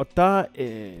 Og der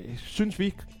synes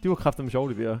vi, det var kraftedeme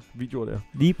sjovt, de der videoer der.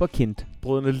 Lieberkind.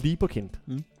 Brødrene Lieberkind.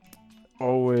 Mm.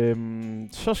 Og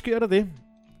så sker der det,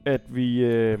 at vi...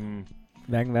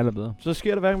 Hverken værre eller bedre. Så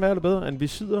sker der hverken værre eller bedre, end vi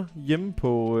sidder hjemme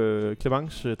på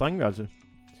Clements drengeværelse.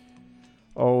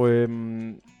 Og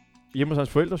hjemme hos hans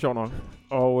forældre, sjovt nok.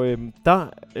 Og der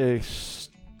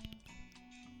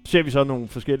ser vi så nogle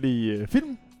forskellige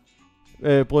film.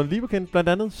 Brødrene Lieberkind blandt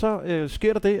andet. Så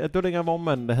sker der det, at det var dengang, hvor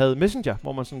man havde Messenger,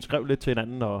 hvor man sådan skrev lidt til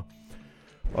hinanden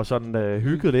og sådan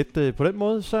hyggede lidt på den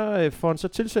måde. Så får han så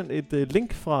tilsendt et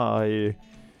link fra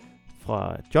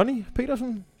Johnny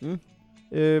Petersen.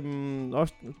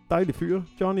 Også dejlige fyre,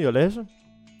 Johnny og Lasse.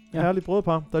 Ja. Herlige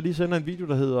brødrepar, der lige sender en video,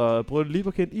 der hedder Brødrene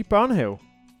Lieberkind i børnehave.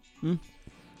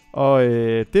 Og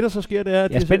det der så sker, det er...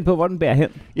 At jeg er spændt på, hvor den bærer hen.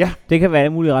 Ja. Det kan være i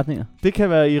mulige retninger. Det kan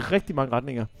være i rigtig mange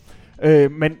retninger.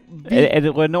 Men er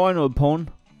det rødt over i noget porn?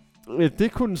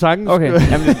 Det kunne den sagtens. Okay.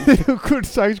 Det kunne den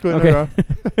sagtens gå ind og gøre.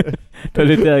 Det var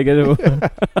lidt der, jeg gættede på.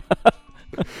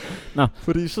 Nå.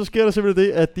 Fordi så sker der simpelthen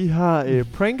det, at de har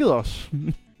pranket os.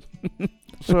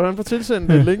 Så han får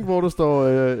tilsendt et link, hvor der står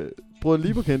Brødrene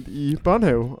Lieberkind i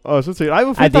børnehave. Og så tænker jeg,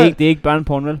 hvor fedt. Ej, det er ikke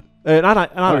børneporn, vel? Nej.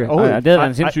 Okay. Ja, det havde været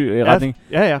en sindssyg retning.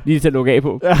 Ja. Lige til at lukke af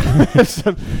på. Ja.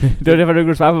 Det var derfor, du ikke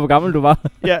kunne svare på, hvor gammel du var.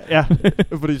 Ja.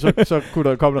 Fordi så kunne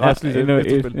der komme en retslig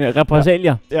efterspil.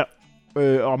 Repressalier. Ja.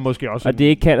 Og måske også... Og det er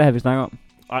ikke kaldt, at vi snakker om.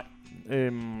 Nej.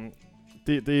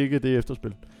 Det er ikke det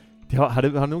efterspil. Har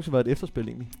det nogensinde været et efterspil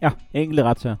egentlig? Ja, enkelte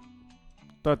retssager.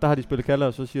 Der har de spillet kalder,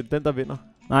 og så siger den, der vinder.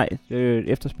 Nej,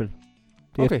 efterspil.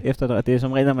 Det er okay. Efter, det er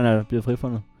som regel, når man er blevet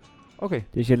frifundet. Okay.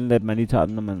 Det er sjældent, at man lige tager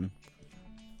den, når man...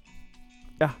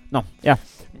 Ja. Nå, ja.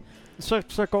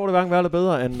 Så går det hverken værre eller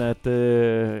bedre, end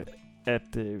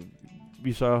at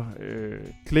vi så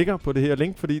klikker på det her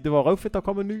link, fordi det var røvfedt, der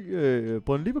kom en ny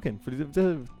Brødrene Lieberkind. Fordi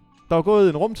der var gået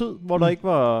en rumtid, hvor der ikke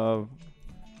var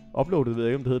uploadet, ved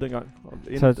jeg ikke, om det hed dengang.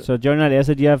 Så Johnny og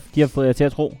Lasse, de har fået jer til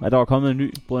at tro, at der var kommet en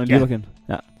ny Brødrene Lieberkind.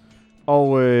 Ja.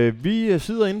 Og vi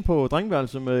sidder inde på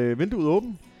drengeværelset med vinduet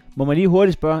åbent. Må man lige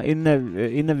hurtigt spørge,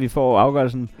 inden vi får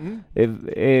afgørelsen,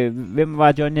 hvem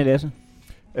var Johnny og Lasse?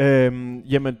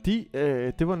 Jamen,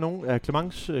 det var nogle af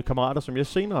Clements kammerater, som jeg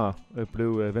senere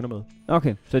blev venner med.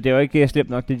 Okay, så det var ikke slemt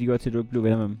nok, det de gjorde til, at du ikke blev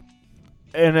venner med dem?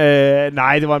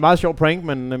 Nej, det var en meget sjov prank,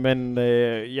 men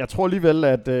jeg tror alligevel,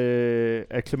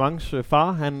 at Clements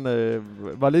far, han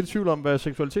var lidt i tvivl om, hvad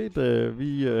seksualitet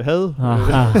vi havde.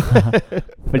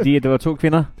 Fordi det var 2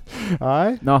 kvinder?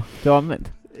 Nej. Nå, det var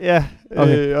omvendt. Ja.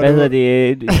 Okay, hvad hedder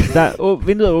det?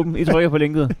 Vinduet er åbent, I trykker på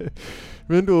linket.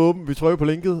 Vinduet er åbent, vi trykker på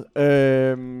linket.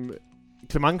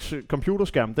 Clements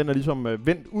computerskærm, den er ligesom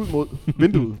vendt ud mod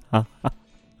vinduet.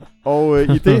 Og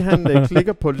i det han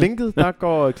klikker på linket, der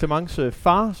går Clements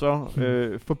far så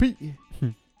forbi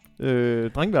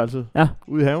drengeværelset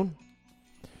ude i haven.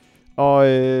 Og,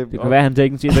 det kan være, at han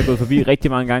teknisk set er gået forbi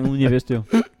rigtig mange gange, uden jeg vidste det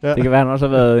jo. Ja. Det kan være, at han også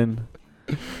har været en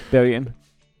bærigen.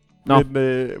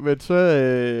 Men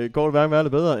så går det hverken værre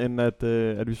eller bedre, end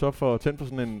at vi så får tændt for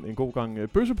sådan en god gang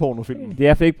bøssepornofilm. Det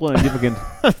er for ikke Brødrene Lieberkind.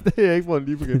 Det er ikke Brødrene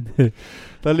Lieberkind.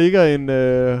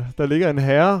 Der ligger en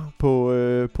herre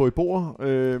på et bord.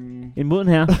 En moden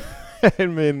herre?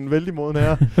 Med en vældig moden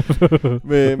herre.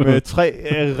 med 3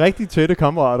 rigtig tætte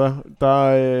kammerater,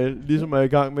 der ligesom er i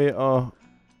gang med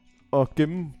at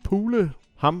gennempule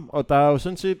ham. Og der er jo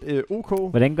sådan set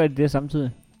OK. Hvordan gør de det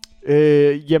samtidig?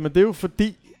 Jamen det er jo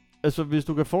fordi, altså hvis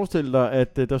du kan forestille dig,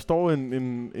 at der står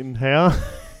en herre.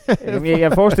 Jamen,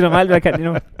 jeg forestiller mig alt, hvad jeg kan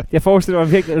lige nu. Jeg forestiller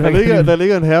mig virkelig, der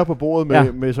ligger en herre på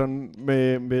bordet med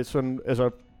sådan, altså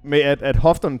med at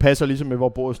hofterne passer ligesom med, hvor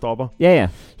bordet stopper. Ja.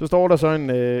 Så står der så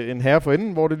en herre for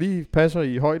enden, hvor det lige passer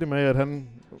i højde med, at han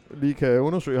lige kan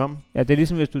undersøge ham. Ja, det er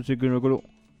ligesom hvis du er til gynekolog.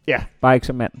 Ja. Bare ikke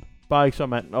som mand. Bare ikke som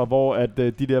mand, og hvor at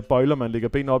de der bøjler, man lægger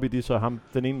ben op i, de så ham,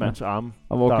 den ene mands arme.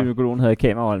 Og hvor gynekologen havde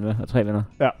kamerahold med, og 3 venner.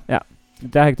 Ja.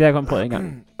 Der har jeg kun prøvet en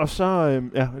gang. Og så,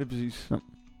 ja, det er præcis. Ja.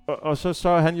 Og så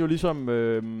er han jo ligesom,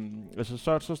 altså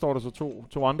så står der så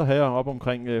to andre herrer op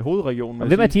omkring hovedregionen. Og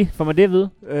hvem er de? Får man det at vide?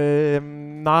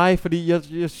 Nej, fordi jeg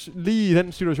lige i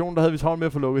den situation, der havde vi travlt med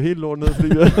at få lukket hele lortet ned. Fordi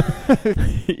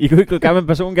I kunne ikke gå i gang med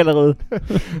persongalleriet?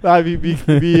 Nej,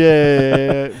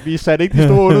 vi satte ikke de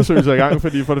store undersøgelser i gang,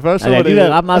 fordi for det første så var det...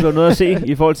 ret meget noget at se,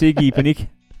 i forhold til at give panik.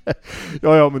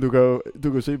 Jo, men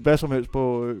du kan se hvad som helst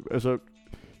på, altså,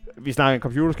 vi snakker en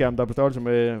computerskærm, der er på størrelse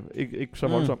med, ikke så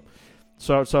voldsomt.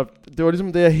 Så det var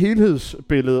ligesom det her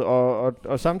helhedsbillede,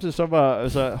 og samtidig så var,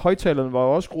 altså, højtalerne var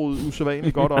også skruet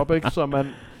usædvanligt godt op, ikke? Så man,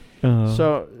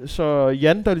 så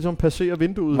Jan, der ligesom passerer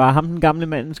vinduet. Var ham den gamle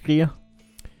manden skriger?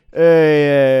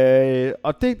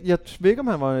 Og det, jeg ved ikke, om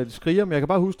han var et skriger, men jeg kan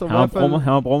bare huske, Han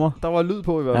var brummer. der var lyd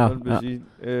på i hvert fald, vil jeg sige.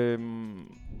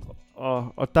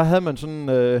 Og der havde man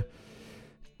sådan,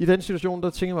 i den situation, der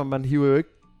tænker man hiver jo ikke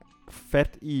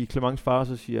fat i Clemens far, og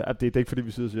så siger, at det er ikke fordi,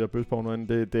 vi sidder og siger bøsporno,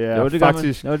 det er jo, det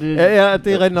faktisk... Jo, det ja,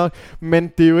 det er rigtigt nok.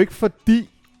 Men det er jo ikke fordi...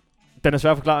 Den er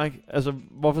svær at forklare, ikke? Altså,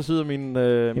 hvorfor sidder min...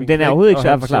 Jamen, den er overhovedet ikke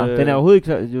svær at forklare. Den er overhovedet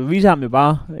ikke... Du viser ham jo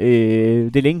bare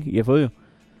det link, I har fået jo.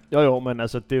 Jo, men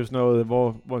altså, det er jo sådan noget,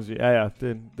 hvor man siger,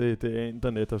 det er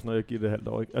internet og sådan noget, jeg giver det halvt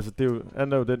år, ikke? Altså, det er jo,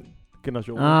 han er jo den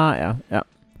generation. Ja.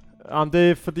 Jamen,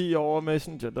 det er fordi over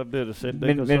Messenger, der bliver det sendt,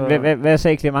 ikke? Men hvad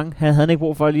sagde Clement? Han havde ikke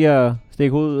brug for lige at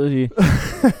stikke hovedet ud og sige...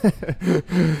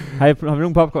 har vi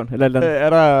nogen popcorn? Eller er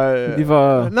der... lige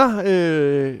for...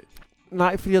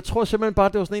 Nej, fordi jeg tror simpelthen bare,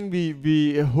 det var sådan en,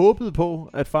 vi håbede på,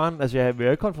 at faren... Altså, jeg vil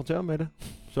jo ikke konfrontere med det.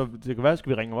 Så det kan være, skal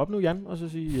vi ringe ham op nu, Jan, og så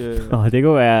sige... det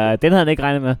kunne være... Den havde han ikke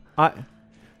regnet med. Nej.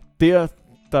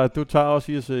 Du tager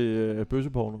også i at se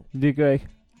bøsseporno. Det gør jeg ikke.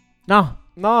 Nå.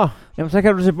 Jamen, så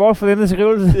kan du se bort fra denne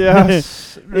skrivelse. Ja.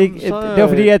 Det var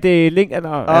fordi, at det link... det er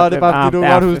bare fordi, du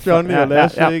godt huske Johnny og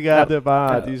Lasse, ikke? Det er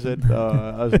bare de sendt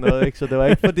og sådan noget, ikke? Så det var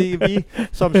ikke fordi, vi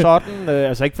som sådan...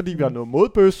 altså ikke fordi, vi har noget mod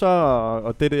bøsser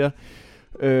og det der.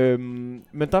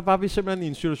 Men der var vi simpelthen i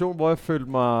en situation, hvor jeg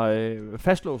følte mig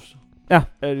fastlåst. Ja.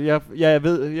 Jeg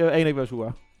aner ikke, hvad jeg skulle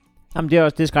gøre. Jamen,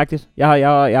 det er skrækkeligt. Jeg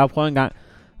har prøvet en gang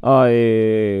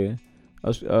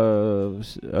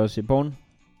at se porn.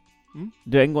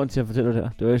 Det er ingen grund til at fortælle det her.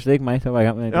 Det var slet ikke mig, der var i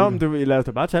gang med det. Ja, men lad os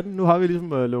da bare tage den. Nu har vi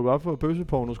ligesom lukket op for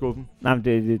bøsseporno-skuffen. Nej, men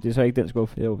det er så ikke den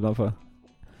skuffe, jeg åbner op for.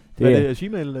 Er det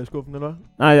Gmail-skuffen, eller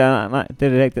hvad? Nej,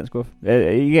 det er ikke den skuffe.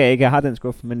 Ikke har den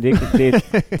skuffe, men det er ikke,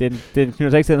 den knytter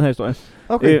sig ikke til den her historie.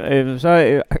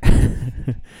 Okay.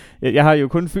 Jeg har jo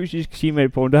kun fysisk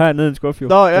Gmail-porn, det har jeg nede i en skuffe jo.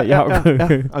 Nå, ja.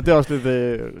 Og det er også lidt...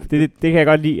 Det kan jeg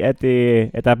godt lide, at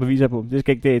der er beviser på. Det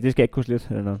skal jeg ikke kunne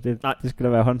slette. Det skal der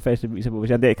være håndfaste beviser på. Hvis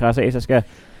jeg en dag krasser af, så skal...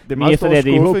 Det er meget stor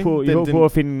skuffe, I håb på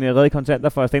at finde redde kontanter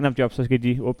for stand-up job, så skal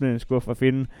de åbne en skuffe og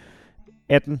finde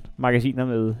 18 magasiner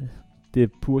med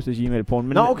det pureste Gmail-porn.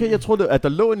 Nå, okay, jeg troede, at der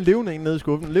lå en levende en nede i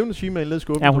skuffen. En levende Gmail nede i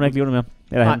skuffen. Ja, hun er ikke levende mere.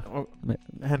 Eller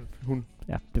hun.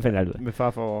 Ja, det fandt jeg aldrig ud af. Med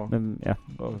far for... Men, ja.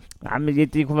 Ja, men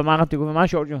det kunne være meget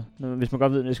sjovt jo, hvis man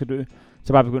godt ved, at jeg skal dø.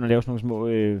 Så bare begynde at lave sådan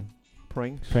nogle små...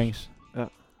 Pranks. Ja.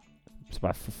 Så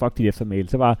bare fuck dit eftermail.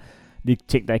 Så bare lige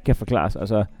ting, der ikke kan forklares.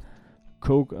 Altså,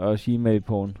 coke og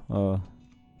Gmail-porn og...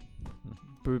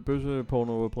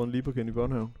 Bøsseporno og brød lige på Kenny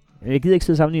Børnhaven. Jeg gider ikke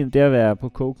sidde sammenligne det at være på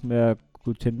coke med at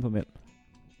kunne tænde på mænd.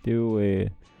 Det er jo...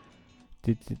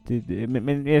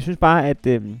 Men jeg synes bare, at...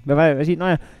 hvad var jeg sige? Nå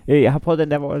ja, jeg har prøvet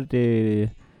den der, hvor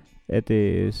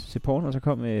se porn, og så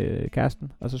kom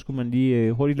kæresten, og så skulle man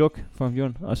lige hurtigt lukke for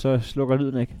computeren, og så slukker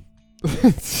lyden ikke.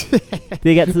 Det er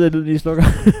ikke altid, at lyden lige slukker.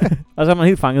 Og så er man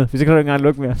helt fanget, for så kan du ikke engang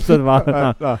lukke mere. Så er det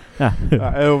bare...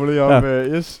 Jeg håber lige om,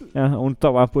 yes. Ja, og hun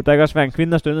står bare på... Der kan også være en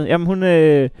kvinde, der stønnede. Jamen hun...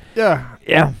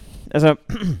 Ja, altså...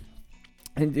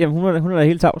 Jamen, hun er da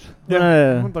helt tavs. Hun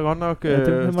er godt nok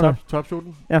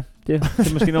top-shooten. Ja, det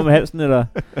er måske noget med halsen, eller...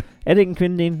 Er det ikke en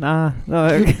kvinde, det ene? Nej.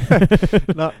 Okay.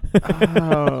 Nå.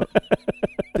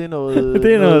 Det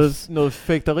er noget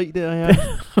fægteri der her.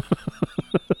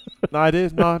 Nej,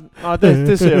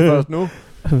 det ser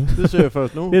jeg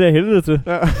først nu. Det er da helvede til.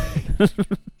 Ja.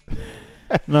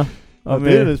 Nå. Og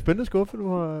det er en spændende skuffe, du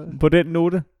har... På den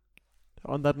note.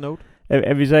 On that note.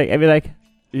 Er vi der ikke?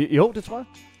 Jo, det tror jeg.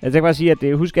 Jeg kan bare sige,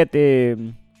 at husk, at...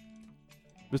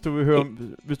 Hvis du vil høre...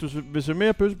 Hvis du vil se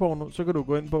mere bøsseporno, så kan du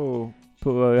gå ind på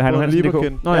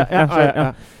heinohansen.dk. Nå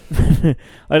ja.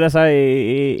 Og ellers så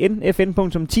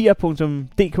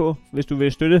fn.tier.dk, hvis du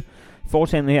vil støtte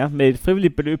foretagende her med et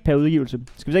frivilligt beløb per udgivelse.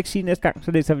 Skal vi så ikke sige næste gang,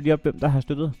 så læser vi lige op, hvem der har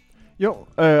støttet? Jo,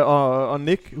 og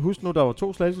Nick, husk nu, der var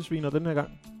 2 slagsesviner den her gang.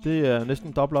 Det er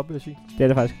næsten dobbelt op, vil jeg sige. Det er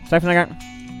det faktisk. Tak for den her gang.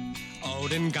 Og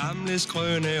den gamle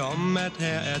skrøne om, at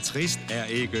her er trist, er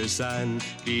ikke sand.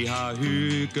 Vi har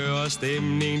hygge og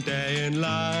stemning dagen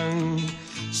lang.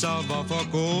 Så hvorfor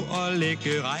gå og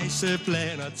lægge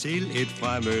rejseplaner til et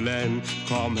fremmedland?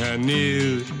 Kom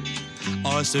herned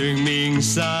og syng min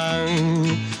sang.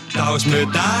 Dags med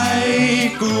dig,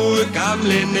 gode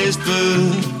gamle Næstved.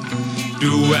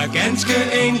 Du er ganske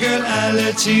enkel alle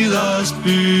tiders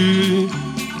by.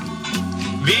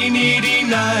 Vind i din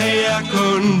ej er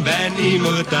kun vand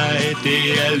imod dig. Det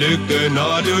er lykke,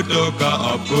 når du dukker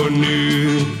op på ny.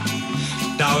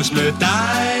 Dags med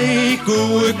dig,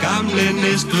 gode gamle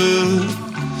Næstved.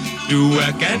 Du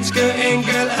er ganske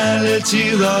enkel alle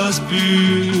tiders by.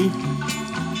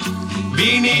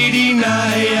 Vind i din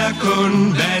ej er kun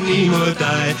vand imod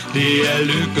dig. Det er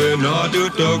lykke, når du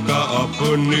dukker op på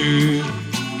ny.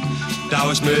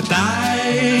 Dags med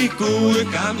dig,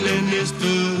 gode gamle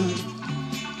Næstved.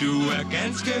 Du er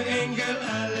ganske enkel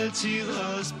alle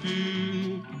tiders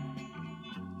by.